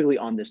specifically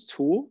on this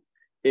tool,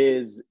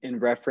 is in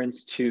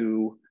reference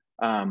to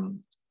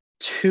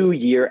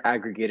 2-year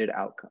aggregated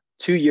outcome,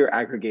 2-year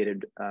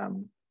aggregated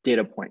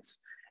data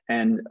points.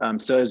 And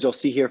so as you'll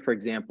see here, for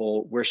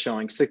example, we're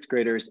showing 6th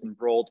graders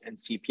enrolled in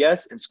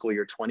CPS in school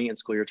year 20 and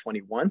school year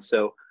 21.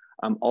 So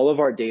all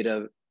of our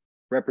data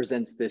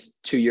represents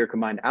this 2-year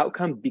combined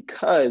outcome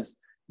because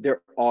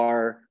there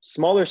are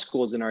smaller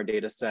schools in our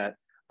data set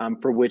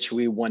for which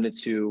we wanted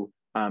to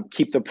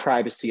keep the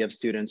privacy of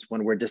students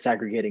when we're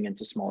disaggregating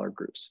into smaller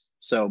groups.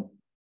 So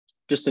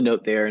just a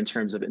note there in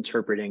terms of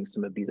interpreting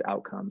some of these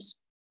outcomes.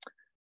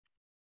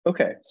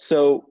 Okay,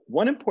 so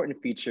one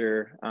important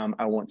feature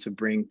I want to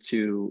bring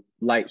to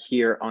light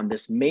here on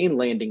this main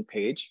landing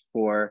page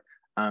for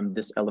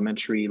this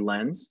elementary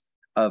lens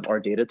of our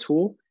data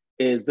tool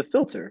is the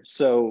filter.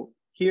 So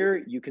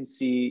here you can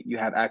see you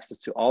have access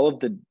to all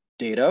of the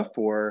data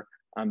for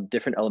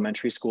different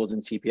elementary schools in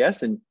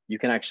CPS, and you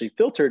can actually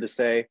filter to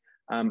say,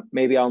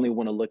 maybe I only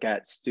want to look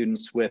at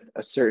students with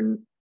a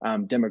certain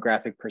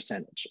demographic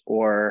percentage,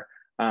 or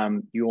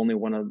you only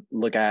want to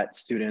look at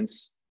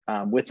students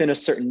within a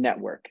certain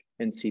network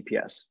in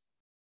CPS.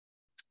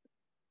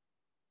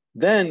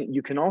 Then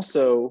you can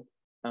also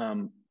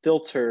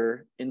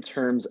filter in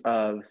terms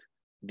of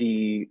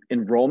the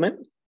enrollment,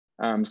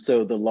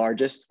 so the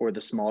largest or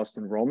the smallest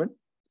enrollment,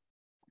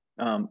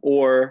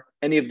 or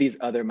any of these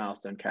other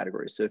milestone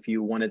categories. So if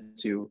you wanted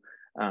to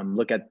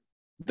look at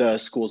the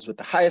schools with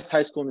the highest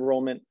high school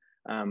enrollment,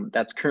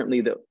 that's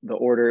currently the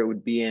order it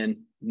would be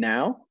in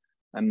now.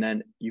 And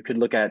then you could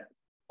look at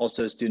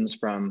also students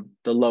from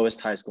the lowest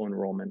high school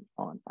enrollment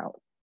on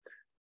out.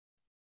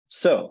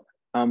 So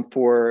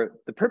for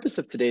the purpose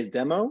of today's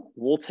demo,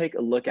 we'll take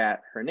a look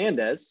at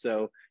Hernandez.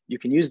 So you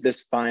can use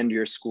this find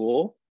your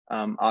school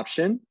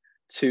option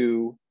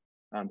to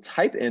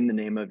type in the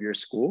name of your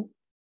school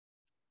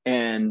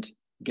and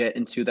get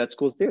into that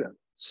school's data.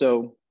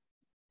 So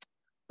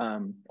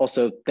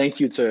also thank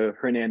you to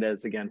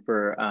Hernandez again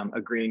for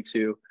agreeing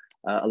to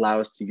allow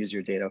us to use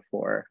your data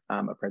for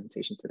a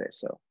presentation today.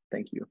 So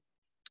thank you.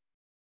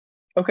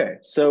 Okay,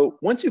 so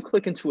once you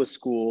click into a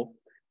school,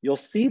 you'll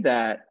see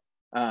that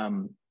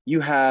you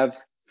have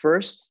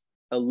first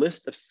a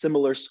list of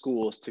similar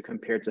schools to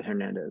compare to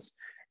Hernandez.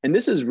 And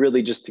this is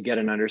really just to get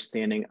an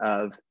understanding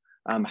of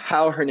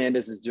how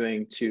Hernandez is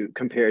doing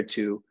compared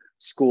to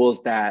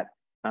schools that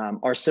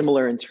are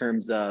similar in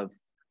terms of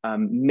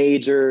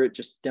major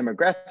just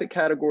demographic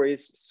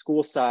categories,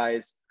 school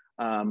size,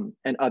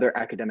 and other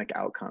academic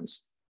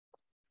outcomes.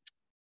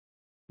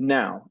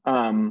 Now,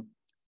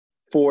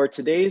 for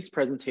today's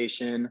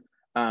presentation,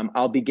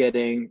 I'll be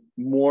getting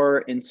more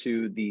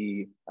into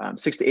the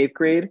 6th to 8th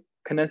grade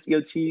condensed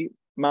EOT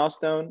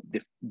milestone,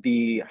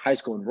 the high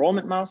school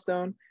enrollment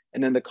milestone,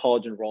 and then the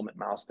college enrollment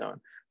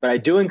milestone. But I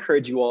do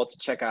encourage you all to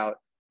check out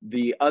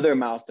the other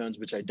milestones,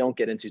 which I don't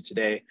get into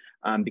today,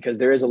 because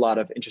there is a lot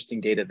of interesting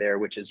data there,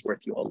 which is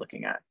worth you all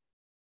looking at.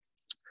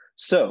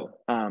 So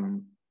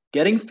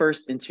getting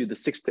first into the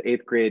 6th to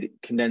 8th grade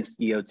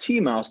condensed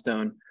EOT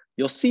milestone,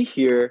 you'll see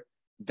here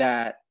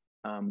that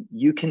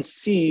you can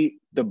see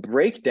the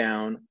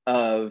breakdown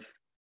of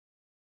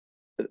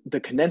the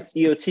condensed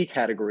EOT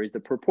categories, the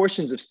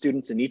proportions of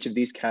students in each of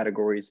these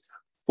categories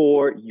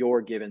for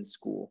your given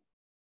school.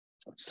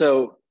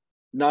 So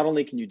not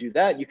only can you do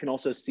that, you can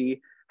also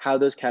see how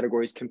those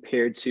categories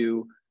compared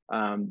to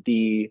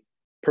the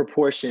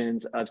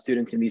proportions of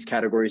students in these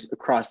categories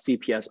across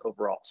CPS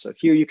overall. So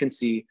here you can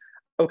see,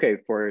 okay,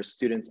 for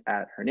students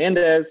at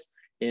Hernandez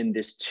in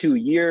this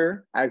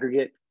 2-year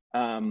aggregate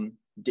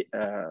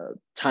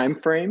time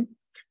frame,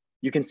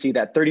 you can see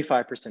that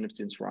 35% of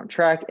students were on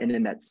track. And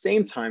in that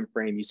same time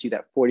frame, you see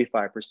that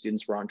 45% of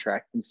students were on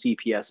track in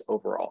CPS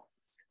overall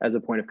as a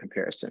point of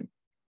comparison.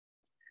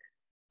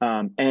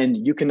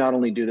 And you can not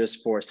only do this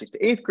for 6th to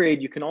 8th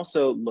grade, you can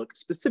also look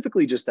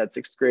specifically just at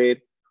 6th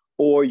grade,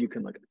 or you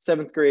can look at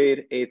 7th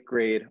grade, 8th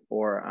grade,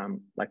 or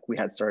like we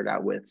had started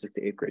out with 6th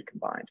to 8th grade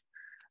combined.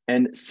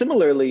 And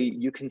similarly,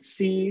 you can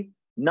see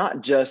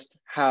not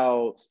just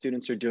how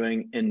students are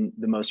doing in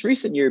the most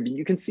recent year, but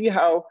you can see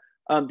how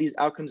these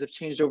outcomes have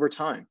changed over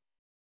time.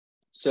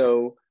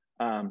 So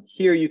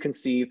here you can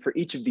see for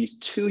each of these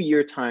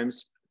 2-year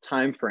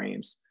time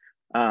frames,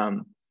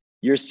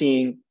 you're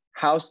seeing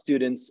how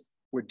students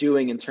were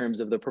doing in terms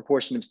of the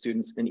proportion of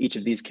students in each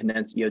of these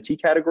condensed EOT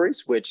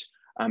categories, which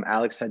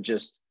Alex had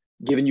just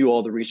given you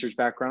all the research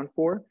background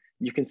for.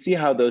 You can see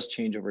how those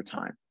change over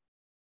time.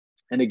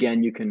 And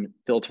again, you can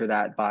filter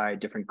that by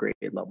different grade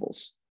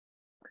levels.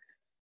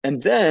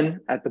 And then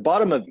at the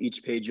bottom of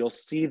each page, you'll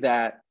see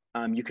that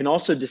you can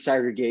also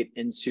disaggregate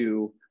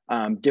into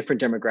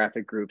different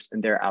demographic groups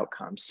and their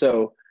outcomes.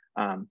 So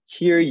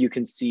here you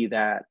can see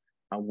that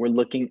we're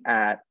looking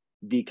at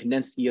the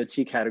condensed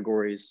EOT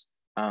categories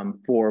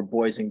for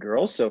boys and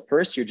girls. So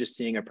first, you're just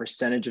seeing a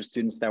percentage of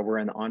students that were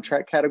in the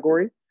on-track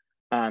category.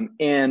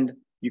 And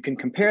you can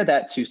compare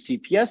that to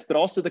CPS, but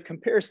also the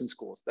comparison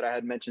schools that I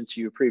had mentioned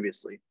to you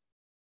previously.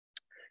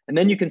 And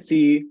then you can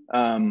see,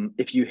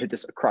 if you hit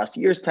this across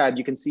years tab,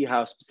 you can see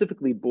how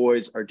specifically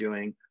boys are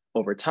doing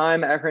over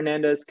time at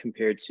Hernandez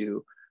compared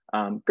to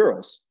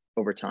girls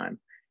over time.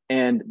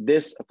 And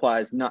this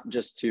applies not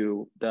just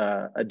to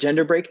a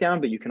gender breakdown,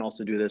 but you can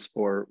also do this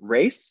for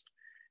race.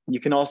 You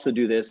can also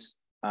do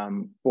this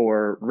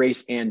for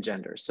race and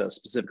gender. So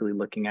specifically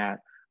looking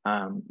at,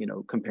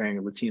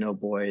 comparing Latino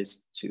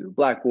boys to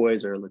Black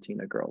boys or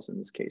Latina girls in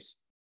this case.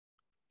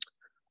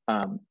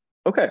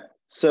 Okay,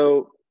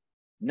 so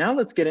now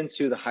let's get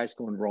into the high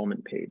school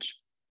enrollment page.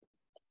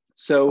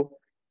 So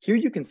here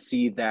you can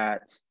see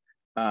that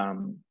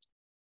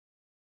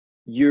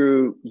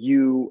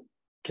you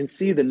can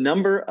see the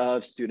number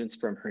of students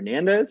from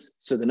Hernandez,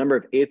 so the number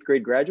of 8th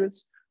grade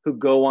graduates who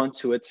go on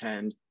to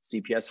attend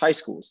CPS high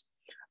schools.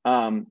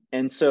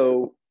 And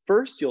so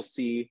first you'll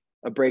see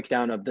a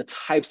breakdown of the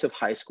types of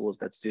high schools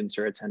that students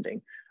are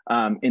attending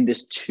in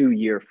this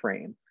 2-year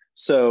frame.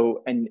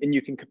 So, and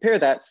you can compare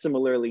that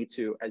similarly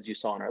to, as you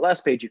saw on our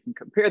last page, you can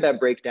compare that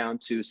breakdown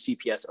to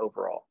CPS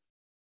overall.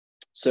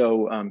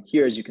 So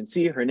here, as you can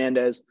see,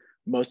 Hernandez,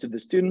 most of the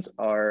students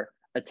are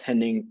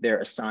attending their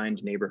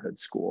assigned neighborhood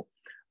school.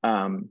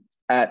 And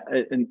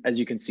as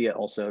you can see, it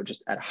also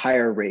just at a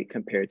higher rate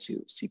compared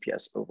to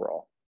CPS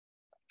overall.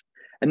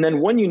 And then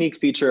one unique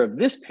feature of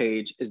this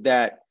page is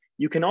that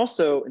you can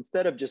also,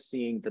 instead of just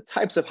seeing the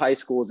types of high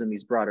schools in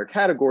these broader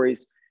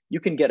categories, you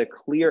can get a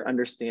clear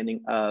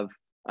understanding of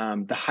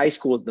the high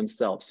schools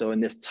themselves. So in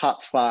this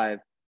top 5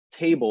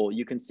 table,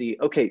 you can see,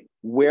 okay,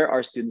 where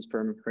are students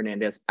from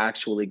Hernandez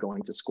actually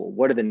going to school?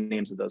 What are the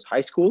names of those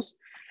high schools?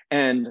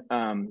 And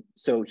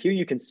so here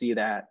you can see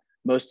that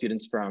most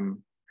students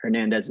from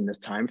Hernandez in this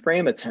time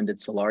frame attended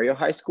Solario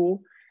High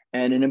School.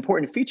 And an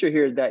important feature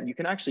here is that you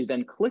can actually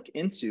then click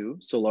into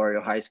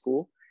Solario High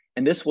School,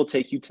 and this will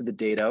take you to the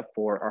data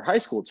for our high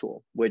school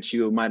tool, which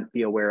you might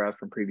be aware of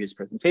from previous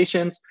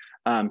presentations,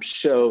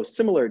 show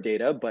similar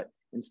data, but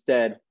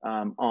instead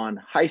in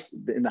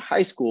the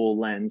high school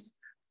lens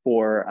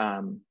for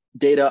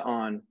data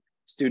on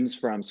students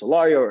from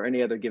Solario or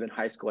any other given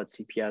high school at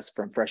CPS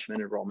from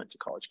freshman enrollment to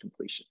college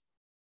completion.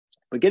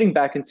 But getting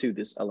back into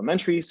this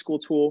elementary school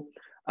tool,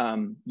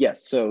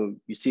 yes, so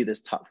you see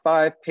this top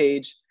 5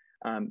 page,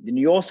 and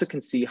you also can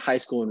see high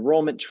school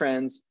enrollment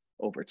trends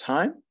over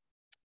time.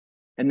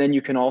 And then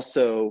you can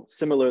also,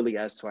 similarly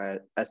as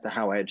to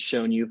how I had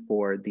shown you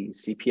for the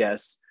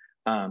CPS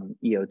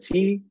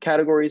EOT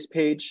categories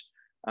page,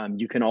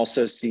 you can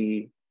also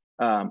see,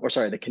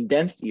 the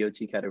condensed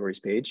EOT categories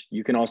page,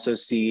 you can also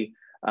see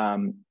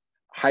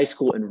high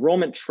school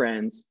enrollment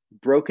trends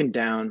broken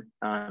down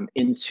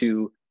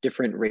into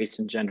different race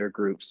and gender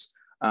groups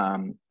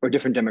or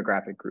different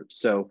demographic groups.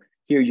 So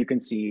here you can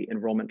see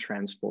enrollment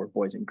trends for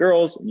boys and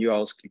girls, and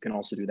you can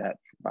also do that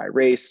by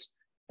race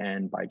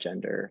and by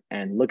gender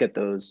and look at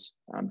those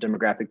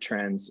demographic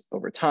trends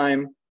over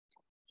time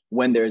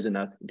when there's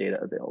enough data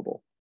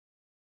available.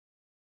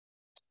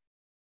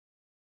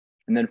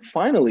 And then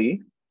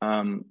finally,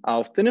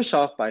 I'll finish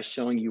off by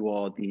showing you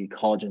all the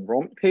college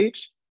enrollment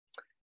page.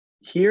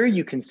 Here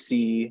you can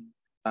see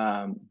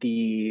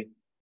the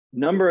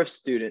number of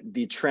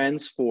the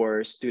trends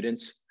for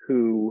students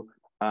who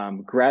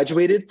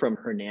graduated from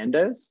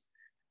Hernandez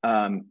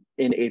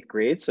in 8th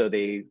grade. So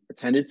they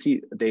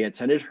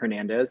attended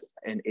Hernandez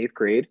in 8th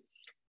grade,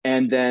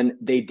 and then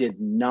they did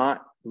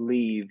not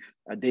leave,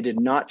 they did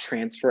not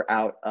transfer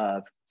out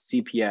of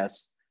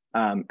CPS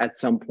at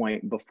some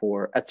point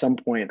before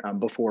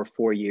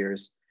 4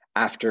 years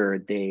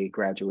after they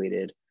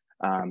graduated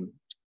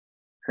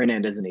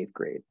Hernandez in 8th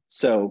grade.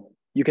 So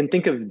you can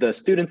think of the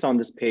students on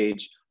this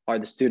page are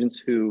the students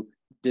who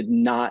did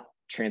not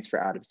transfer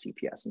out of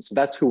CPS. And so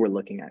that's who we're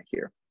looking at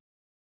here.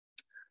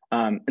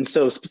 And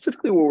so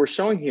specifically what we're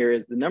showing here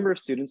is the number of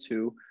students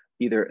who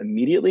either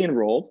immediately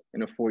enrolled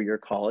in a 4-year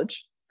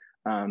college,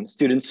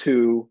 students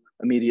who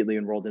immediately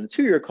enrolled in a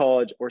 2-year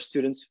college, or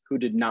students who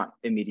did not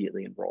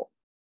immediately enroll.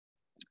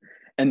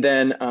 And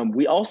then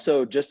we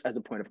also, just as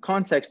a point of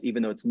context,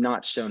 even though it's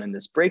not shown in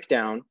this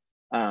breakdown,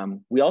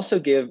 we also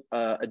give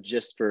a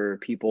gist for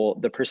people,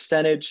 the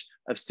percentage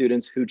of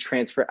students who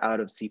transfer out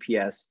of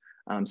CPS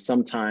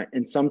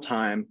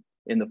sometime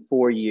in the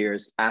 4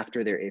 years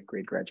after their 8th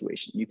grade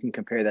graduation. You can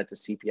compare that to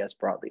CPS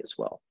broadly as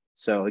well.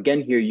 So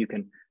again, here you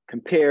can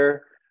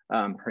compare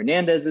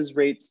Hernandez's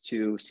rates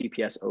to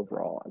CPS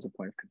overall as a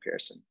point of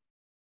comparison.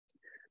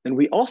 Then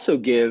we also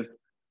give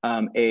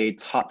a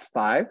top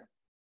 5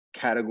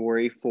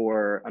 category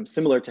for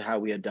similar to how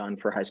we had done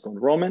for high school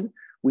enrollment.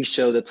 We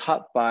show the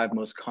top 5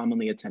 most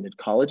commonly attended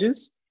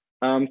colleges.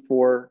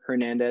 for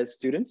Hernandez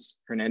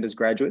students, Hernandez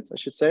graduates, I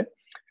should say.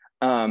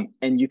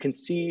 And you can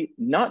see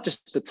not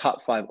just the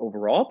top 5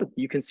 overall, but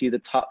you can see the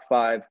top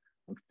 5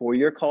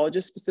 4-year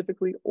colleges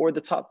specifically, or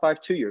the top 5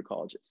 2-year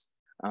colleges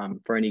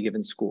for any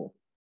given school.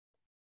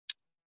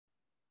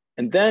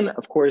 And then,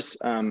 of course,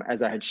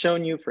 as I had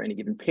shown you, for any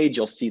given page,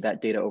 you'll see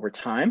that data over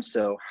time.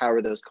 So how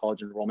are those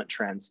college enrollment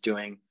trends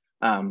doing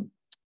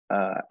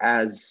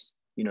as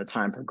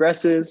time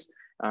progresses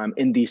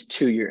in these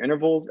 2-year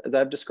intervals, as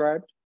I've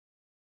described.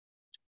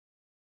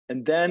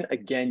 And then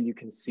again, you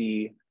can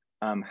see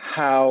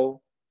how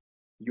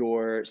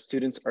your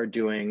students are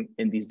doing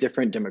in these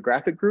different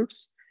demographic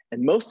groups.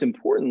 And most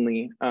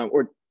importantly,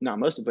 or not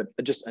most, but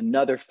just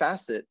another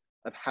facet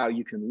of how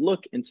you can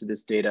look into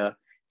this data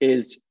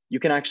is you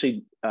can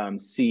actually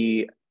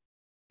see,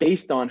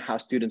 based on how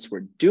students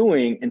were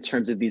doing in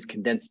terms of these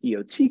condensed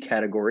EOT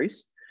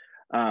categories,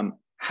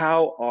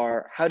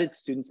 how did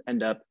students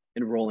end up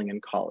enrolling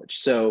in college?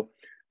 So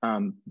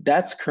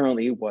that's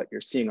currently what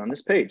you're seeing on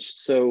this page.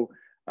 So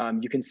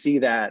you can see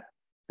that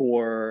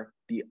for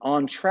the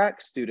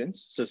on-track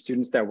students, so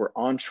students that were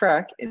on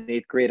track in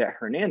 8th grade at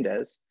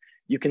Hernandez,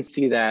 you can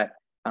see that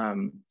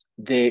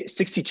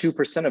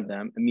 62% of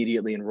them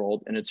immediately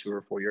enrolled in a 2-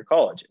 or 4-year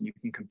college. And you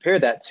can compare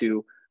that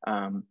to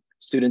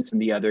students in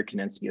the other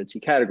condensed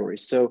EOT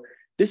categories. So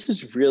this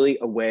is really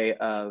a way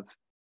of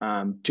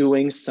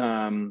doing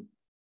some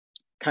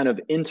kind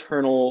of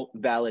internal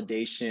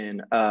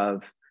validation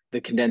of the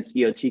condensed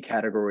EOT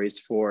categories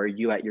for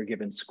you at your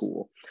given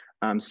school.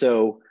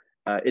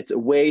 It's a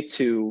way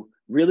to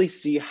really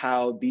see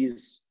how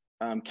these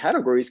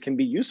categories can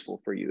be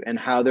useful for you and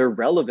how they're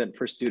relevant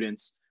for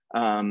students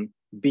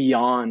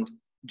beyond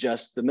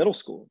just the middle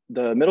school,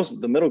 the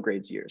middle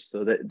grades years,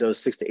 so that those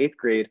 6th to 8th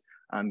grade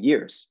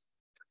years.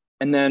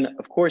 And then,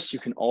 of course, you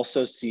can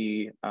also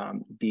see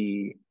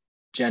the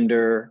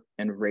gender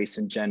and race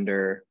and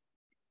gender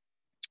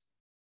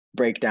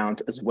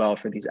breakdowns as well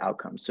for these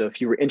outcomes. So if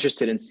you were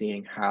interested in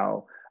seeing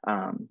how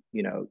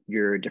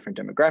your different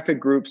demographic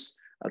groups,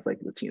 like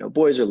Latino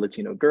boys or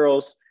Latino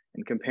girls,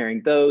 and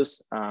comparing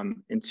those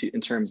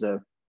in terms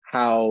of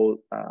how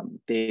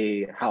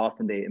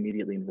often they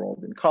immediately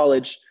enrolled in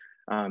college,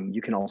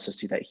 you can also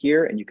see that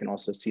here, and you can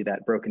also see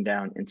that broken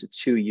down into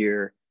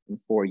 2-year and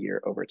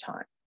 4-year over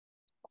time.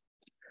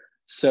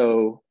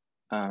 So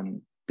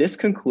this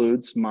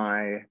concludes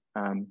my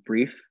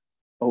brief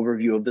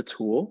overview of the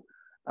tool.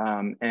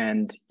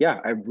 And yeah,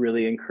 I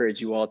really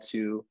encourage you all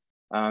to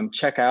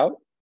check out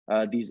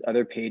these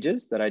other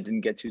pages that I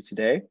didn't get to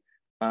today.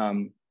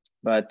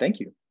 But thank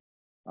you.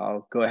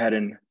 I'll go ahead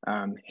and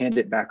hand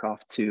it back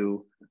off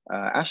to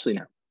Ashley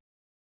now.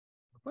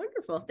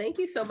 Wonderful. Thank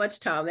you so much,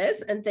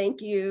 Thomas. And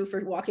thank you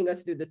for walking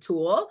us through the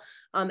tool.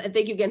 And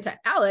thank you again to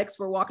Alex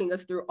for walking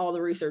us through all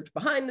the research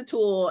behind the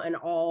tool and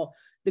all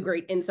the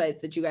great insights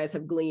that you guys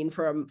have gleaned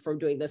from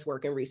doing this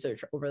work and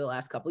research over the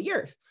last couple of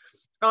years.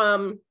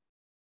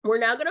 We're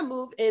now going to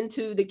move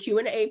into the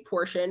Q&A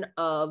portion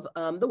of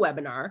the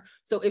webinar.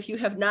 So if you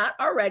have not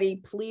already,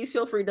 please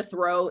feel free to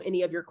throw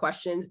any of your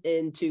questions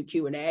into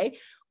Q&A.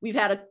 We've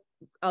had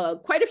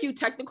quite a few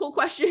technical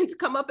questions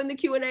come up in the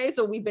Q&A,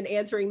 so we've been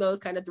answering those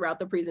kind of throughout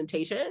the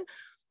presentation.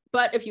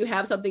 But if you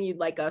have something you'd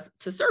like us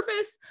to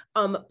surface,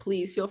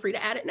 please feel free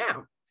to add it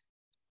now.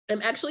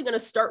 I'm actually going to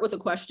start with a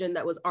question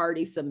that was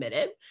already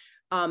submitted,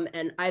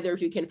 and either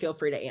of you can feel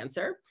free to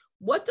answer.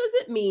 What does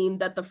it mean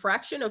that the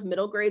fraction of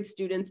middle grade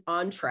students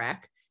on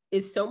track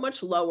is so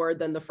much lower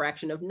than the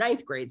fraction of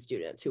 9th grade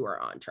students who are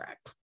on track?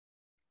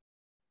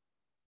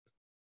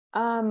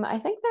 I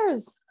think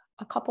there's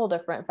a couple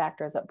different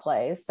factors at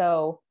play.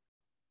 So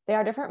they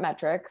are different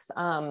metrics,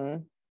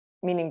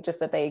 meaning just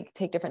that they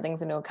take different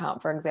things into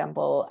account. For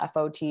example,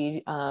 FOT,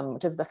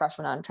 which is the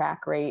freshman on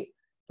track rate.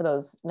 For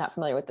those not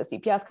familiar with the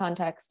CPS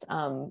context,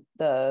 one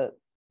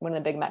of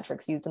the big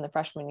metrics used in the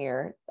freshman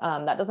year,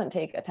 that doesn't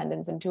take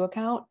attendance into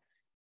account.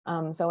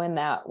 So in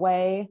that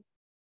way,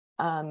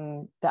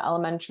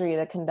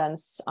 the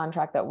condensed on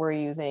track that we're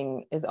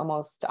using is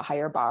almost a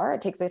higher bar.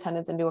 It takes the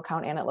attendance into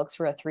account and it looks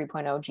for a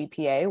 3.0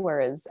 GPA,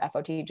 whereas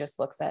FOT just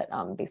looks at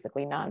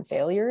basically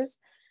non-failures.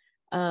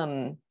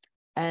 And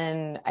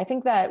I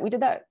think that we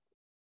did that,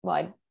 well,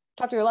 I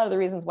talked through a lot of the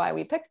reasons why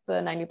we picked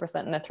the 90%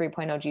 and the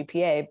 3.0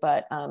 GPA,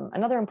 but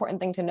another important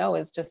thing to know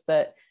is just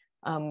that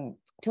 2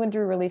 and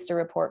 3 released a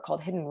report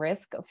called Hidden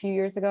Risk a few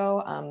years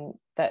ago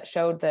that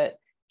showed that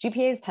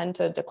GPAs tend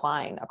to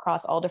decline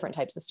across all different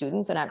types of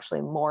students, and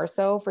actually more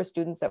so for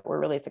students that were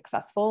really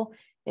successful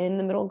in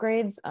the middle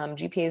grades.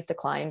 GPAs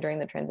decline during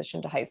the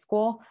transition to high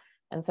school.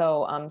 And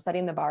so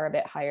setting the bar a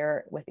bit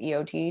higher with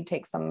EOT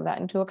takes some of that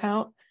into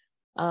account.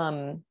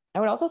 I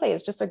would also say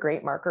it's just a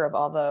great marker of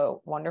all the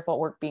wonderful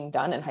work being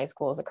done in high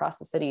schools across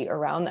the city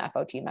around the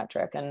FOT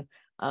metric, and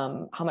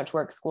how much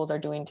work schools are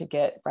doing to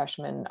get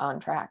freshmen on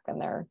track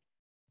and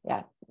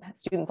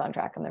students on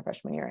track in their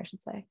freshman year, I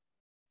should say.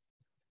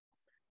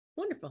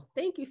 Wonderful.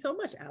 Thank you so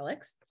much,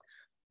 Alex.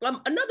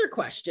 Another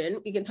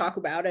question we can talk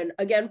about, and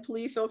again,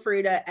 please feel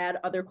free to add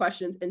other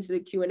questions into the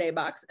Q&A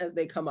box as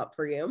they come up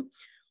for you.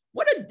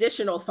 what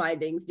additional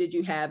findings did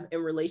you have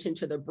in relation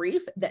to the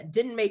brief that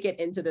didn't make it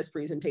into this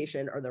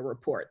presentation or the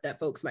report that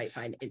folks might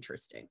find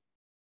interesting?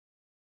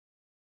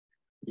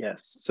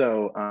 Yes,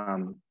 so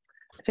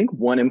I think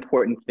one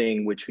important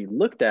thing which we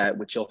looked at,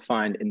 which you'll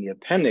find in the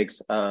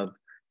appendix of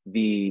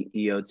the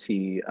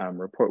EOT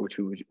report,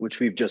 which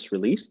we've just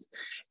released,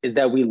 is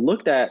that we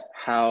looked at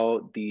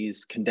how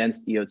these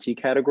condensed EOT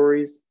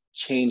categories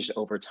changed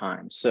over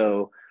time.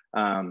 So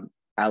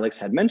Alex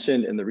had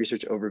mentioned in the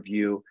research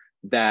overview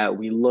that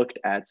we looked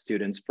at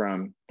students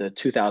from the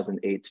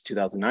 2008 to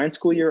 2009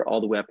 school year all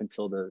the way up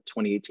until the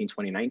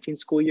 2018-2019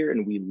 school year,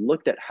 and we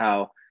looked at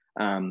how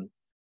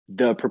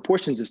the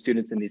proportions of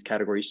students in these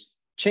categories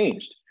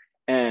changed.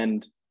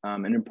 And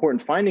an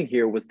important finding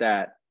here was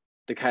that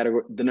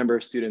the number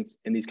of students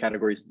in these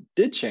categories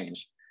did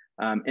change.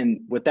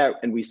 And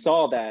we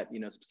saw that,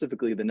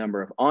 specifically the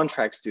number of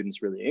on-track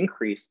students really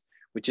increased,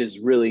 which is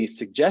really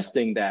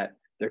suggesting that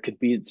there could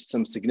be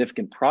some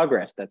significant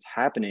progress that's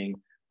happening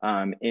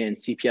in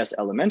CPS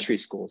elementary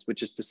schools,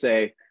 which is to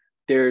say,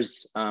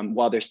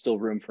 while there's still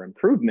room for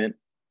improvement,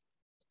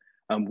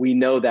 we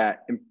know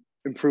that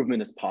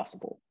improvement is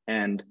possible,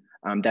 and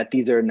that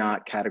these are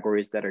not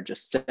categories that are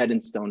just set in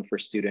stone for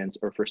students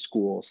or for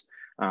schools.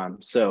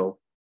 So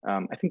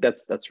I think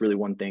that's really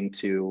one thing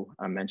to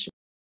mention.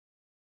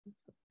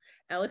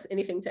 Alex,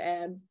 anything to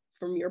add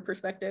from your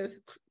perspective?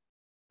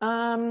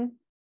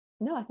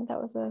 No, I think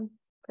that was a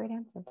great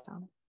answer,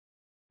 Tom.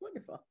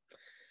 Wonderful.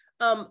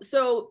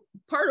 So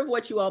part of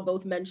what you all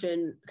both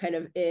mentioned kind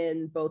of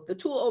in both the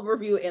tool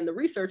overview and the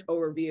research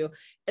overview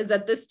is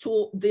that this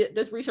tool,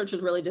 this research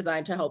is really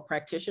designed to help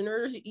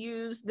practitioners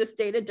use this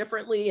data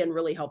differently and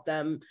really help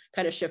them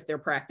kind of shift their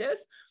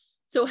practice.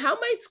 So how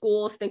might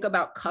schools think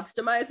about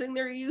customizing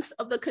their use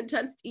of the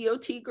condensed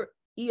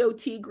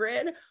EOT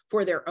grid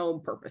for their own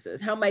purposes?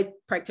 How might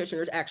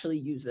practitioners actually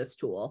use this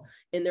tool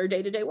in their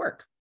day-to-day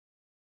work?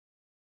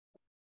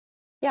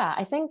 Yeah,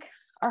 I think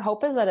our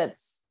hope is that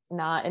it's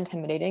not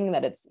intimidating,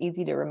 that it's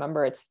easy to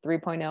remember. It's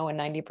 3.0 and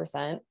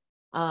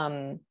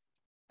 90%.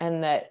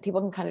 And that people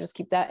can kind of just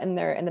keep that in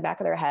the back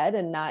of their head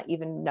and not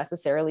even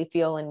necessarily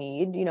feel a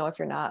need, if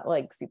you're not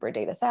like super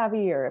data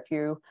savvy, or if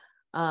you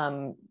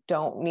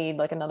don't need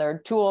like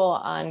another tool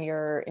in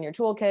your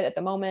toolkit at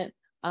the moment.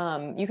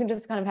 You can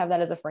just kind of have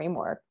that as a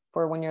framework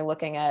for when you're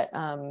looking at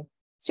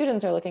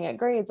students or looking at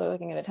grades or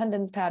looking at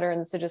attendance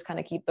patterns, to just kind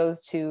of keep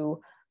those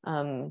two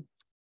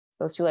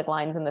like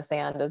lines in the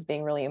sand as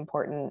being really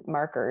important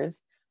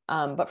markers.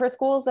 But for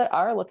schools that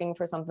are looking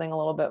for something a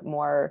little bit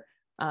more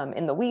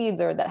in the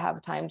weeds, or that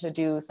have time to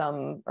do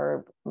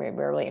or maybe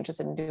we're really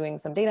interested in doing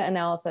some data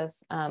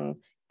analysis, you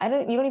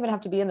don't even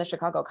have to be in the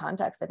Chicago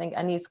context. I think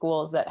any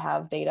schools that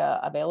have data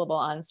available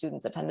on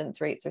students'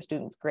 attendance rates or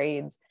students'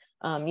 grades,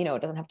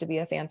 it doesn't have to be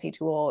a fancy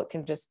tool. It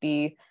can just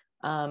be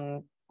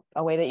a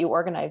way that you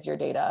organize your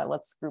data.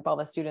 Let's group all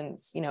the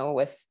students,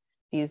 with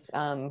these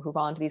who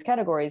fall into these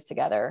categories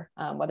together,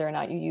 whether or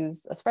not you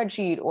use a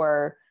spreadsheet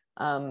or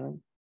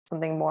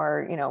something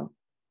more,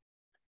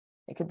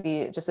 it could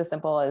be just as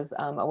simple as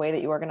a way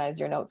that you organize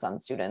your notes on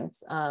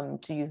students,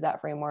 to use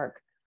that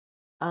framework.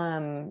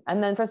 And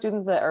then for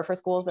schools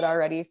that are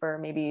ready for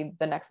maybe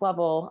the next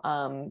level,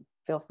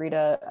 feel free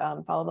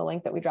to follow the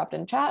link that we dropped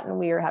in chat, and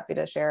we are happy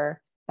to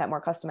share that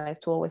more customized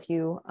tool with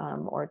you,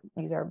 or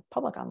use our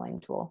public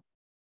online tool.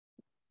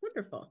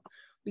 Wonderful.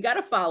 We got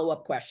a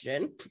follow-up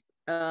question.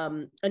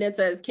 And it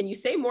says, can you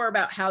say more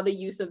about how the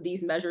use of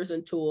these measures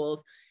and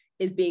tools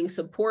is being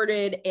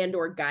supported and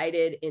or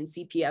guided in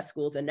CPS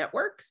schools and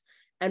networks?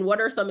 And what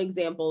are some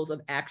examples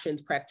of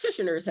actions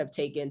practitioners have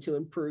taken to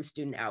improve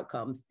student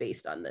outcomes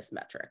based on this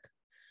metric?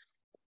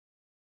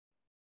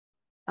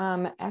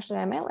 Ashley,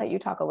 I might let you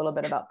talk a little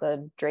bit about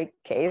the Drake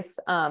case.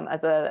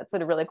 That's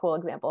a really cool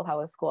example of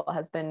how a school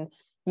has been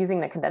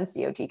using the condensed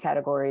EOT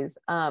categories.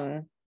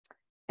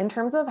 In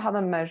terms of how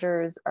the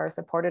measures are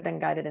supported and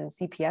guided in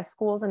CPS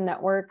schools and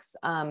networks,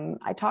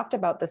 I talked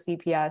about the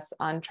CPS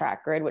on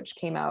track grid, which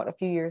came out a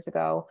few years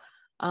ago.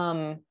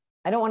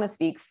 I don't want to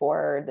speak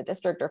for the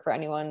district or for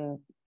anyone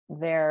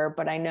there,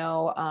 but I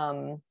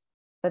know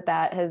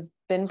that has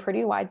been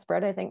pretty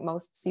widespread. I think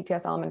most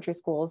CPS elementary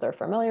schools are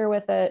familiar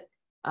with it.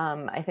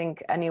 I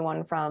think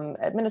anyone from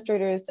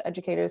administrators to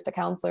educators to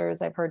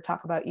counselors I've heard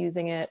talk about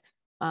using it.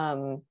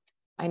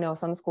 I know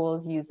some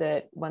schools use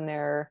it when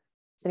they're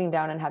sitting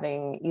down and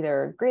having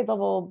either grade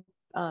level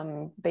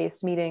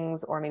based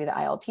meetings, or maybe the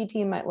ILT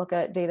team might look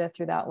at data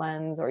through that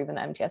lens, or even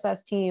the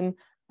MTSS team.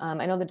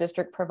 I know the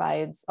district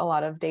provides a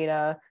lot of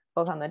data,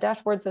 both on the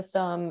dashboard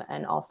system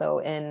and also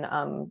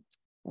in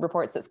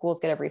reports that schools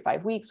get every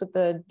 5 weeks with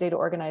the data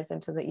organized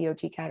into the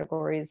EOT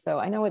categories. So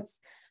I know it's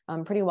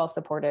pretty well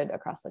supported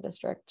across the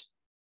district.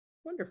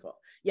 Wonderful.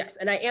 Yes,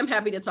 and I am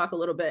happy to talk a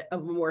little bit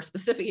of a more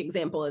specific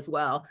example as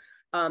well.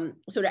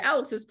 So to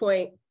Alex's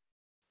point,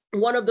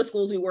 one of the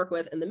schools we work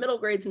with in the middle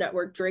grades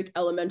network, Drake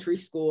Elementary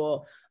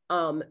School,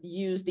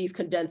 use these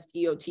condensed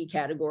EOT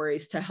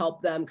categories to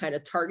help them kind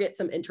of target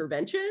some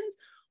interventions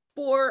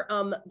for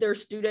their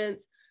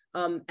students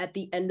at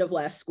the end of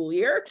last school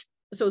year.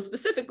 So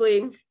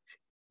specifically,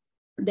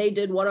 They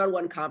did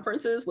one-on-one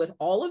conferences with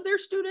all of their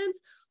students,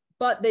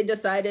 but they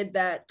decided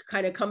that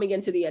kind of coming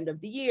into the end of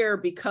the year,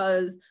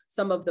 because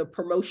some of the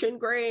promotion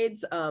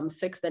grades,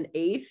 6th and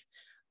 8th,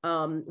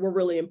 were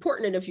really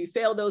important. And if you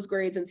fail those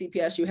grades in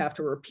CPS, you have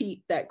to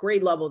repeat that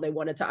grade level. They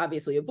wanted to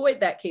obviously avoid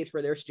that case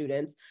for their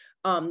students.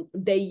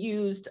 They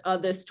used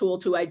this tool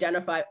to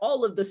identify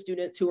all of the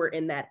students who were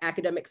in that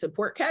academic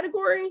support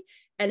category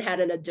and had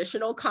an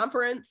additional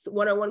conference,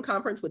 one-on-one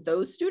conference with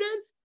those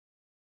students.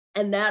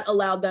 And that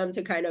allowed them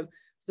to kind of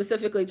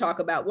specifically talk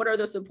about what are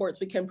the supports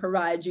we can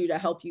provide you to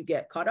help you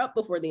get caught up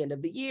before the end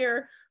of the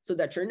year so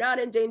that you're not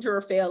in danger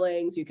of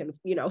failing. So you can,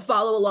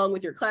 follow along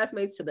with your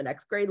classmates to the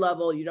next grade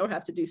level. You don't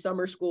have to do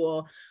summer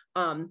school.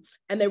 And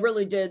they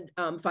really did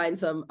find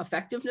some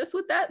effectiveness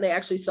with that. And they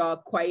actually saw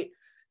quite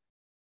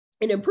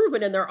an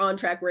improvement in their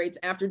on-track rates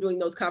after doing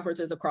those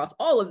conferences across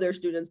all of their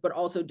students, but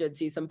also did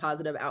see some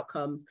positive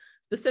outcomes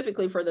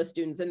specifically for the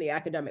students in the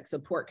academic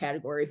support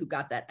category who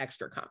got that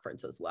extra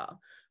conference as well.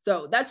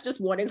 So that's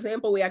just one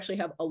example. We actually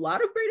have a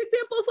lot of great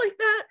examples like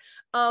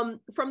that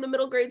from the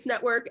middle grades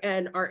network,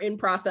 and are in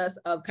process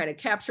of kind of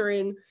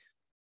capturing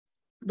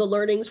the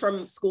learnings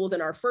from schools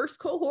in our first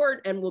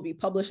cohort, and we'll be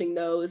publishing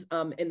those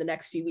in the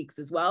next few weeks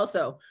as well.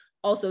 So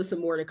also some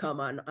more to come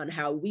on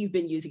how we've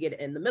been using it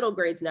in the middle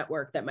grades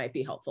network that might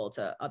be helpful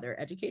to other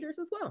educators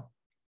as well.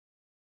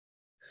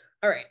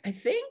 All right, I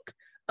think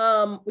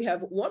we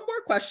have one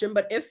more question,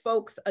 but if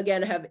folks,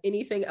 again, have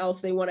anything else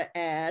they want to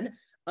add,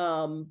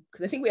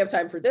 because I think we have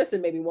time for this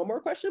and maybe one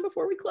more question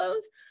before we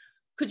close.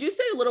 Could you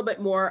say a little bit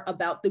more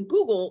about the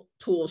Google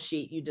tool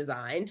sheet you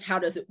designed? How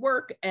does it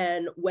work,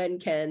 and when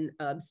can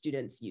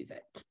students use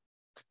it?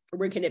 Or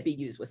when can it be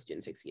used with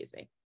students, excuse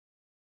me?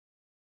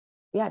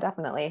 Yeah,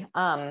 definitely.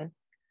 I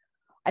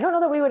don't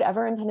know that we would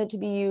ever intend it to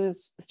be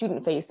used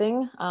student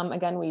facing.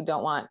 Again, we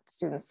don't want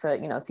students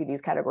to, see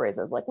these categories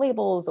as like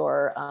labels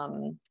or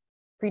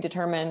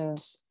predetermined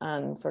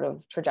sort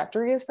of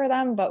trajectories for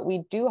them, but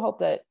we do hope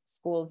that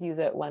schools use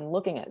it when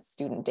looking at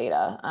student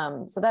data.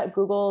 So that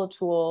Google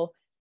tool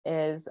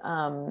is,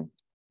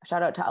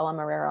 shout out to Ella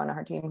Marrero and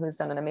her team, who's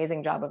done an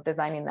amazing job of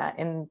designing that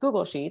in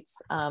Google Sheets.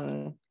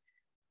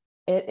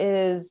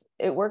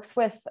 It works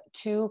with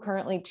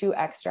currently two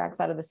extracts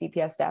out of the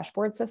CPS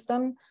dashboard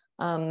system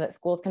that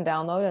schools can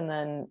download and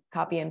then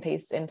copy and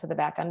paste into the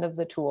back end of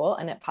the tool.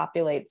 And it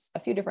populates a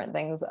few different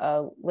things,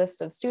 a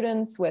list of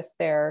students with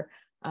their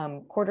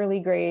quarterly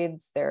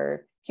grades,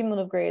 their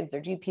cumulative grades,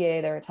 their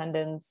GPA, their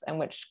attendance, and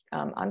which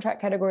on-track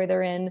category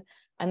they're in.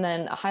 And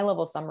then a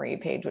high-level summary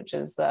page, which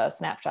is the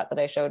snapshot that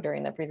I showed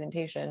during the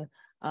presentation,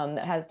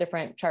 that has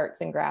different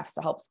charts and graphs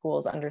to help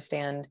schools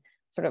understand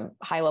sort of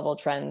high-level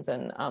trends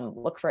and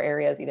look for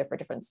areas either for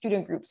different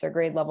student groups or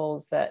grade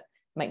levels that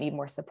might need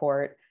more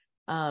support.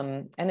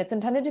 And it's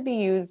intended to be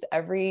used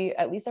at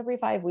least every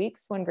 5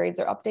 weeks when grades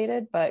are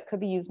updated, but could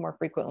be used more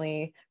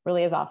frequently,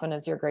 really as often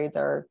as your grades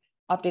are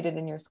updated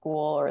in your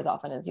school, or as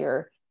often as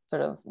your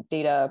sort of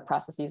data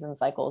processes and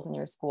cycles in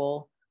your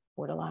school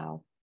would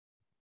allow.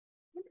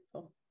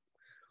 Wonderful.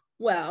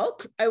 Well,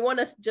 I want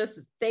to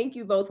just thank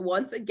you both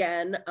once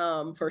again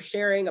for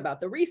sharing about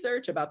the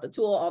research, about the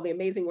tool, all the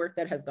amazing work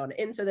that has gone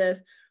into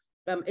this.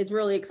 It's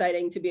really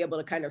exciting to be able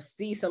to kind of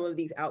see some of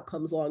these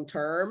outcomes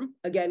long-term.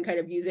 Again, kind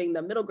of using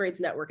the middle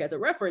grades network as a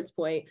reference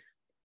point.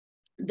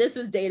 This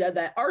is data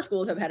that our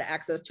schools have had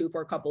access to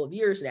for a couple of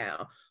years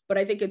now, but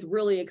I think it's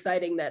really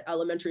exciting that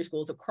elementary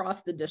schools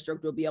across the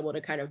district will be able to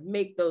kind of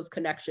make those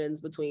connections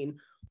between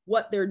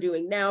what they're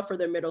doing now for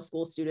their middle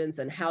school students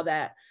and how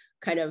that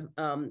kind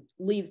of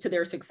leads to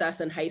their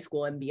success in high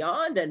school and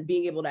beyond. And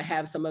being able to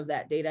have some of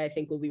that data, I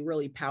think, will be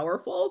really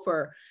powerful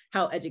for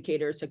how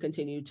educators to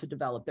continue to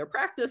develop their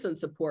practice and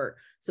support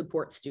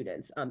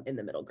students in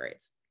the middle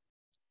grades.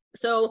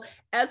 So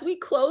as we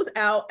close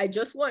out, I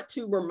just want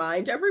to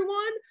remind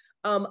everyone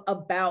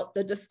about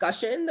the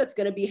discussion that's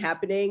going to be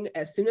happening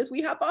as soon as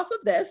we hop off of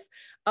this.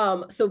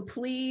 So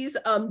please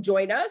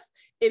join us.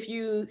 If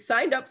you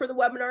signed up for the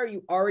webinar,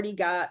 you already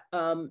got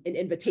an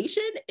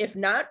invitation. If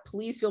not,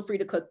 please feel free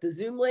to click the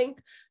Zoom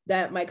link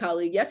that my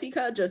colleague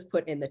Jessica just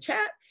put in the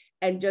chat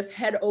and just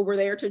head over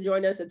there to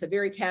join us. It's a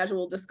very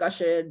casual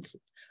discussion,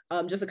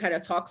 just to kind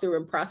of talk through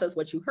and process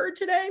what you heard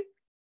today.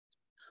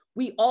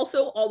 We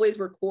also always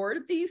record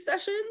these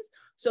sessions,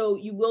 so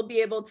you will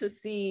be able to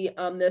see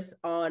this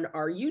on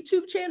our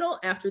YouTube channel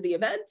after the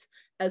event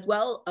as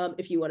well,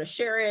 if you want to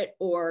share it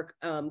or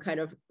kind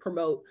of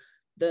promote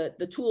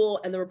the tool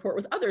and the report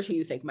with others who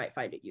you think might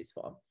find it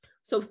useful.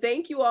 So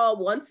thank you all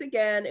once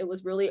again. It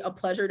was really a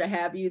pleasure to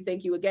have you.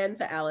 Thank you again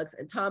to Alex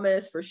and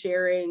Thomas for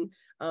sharing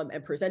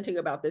and presenting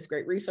about this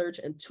great research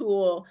and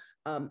tool.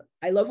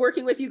 I love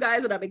working with you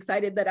guys, and I'm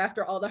excited that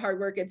after all the hard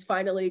work, it's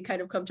finally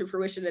kind of come to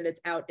fruition and it's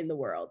out in the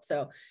world.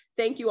 So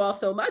thank you all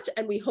so much.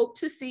 And we hope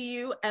to see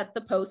you at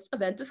the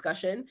post-event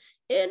discussion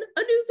in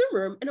a new Zoom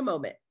room in a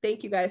moment.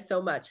 Thank you guys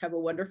so much. Have a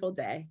wonderful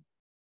day.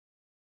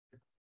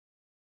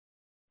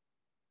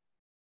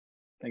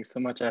 Thanks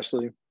so much,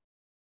 Ashley.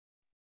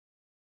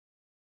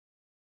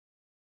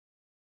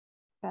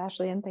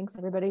 Ashley, and thanks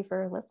everybody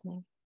for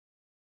listening.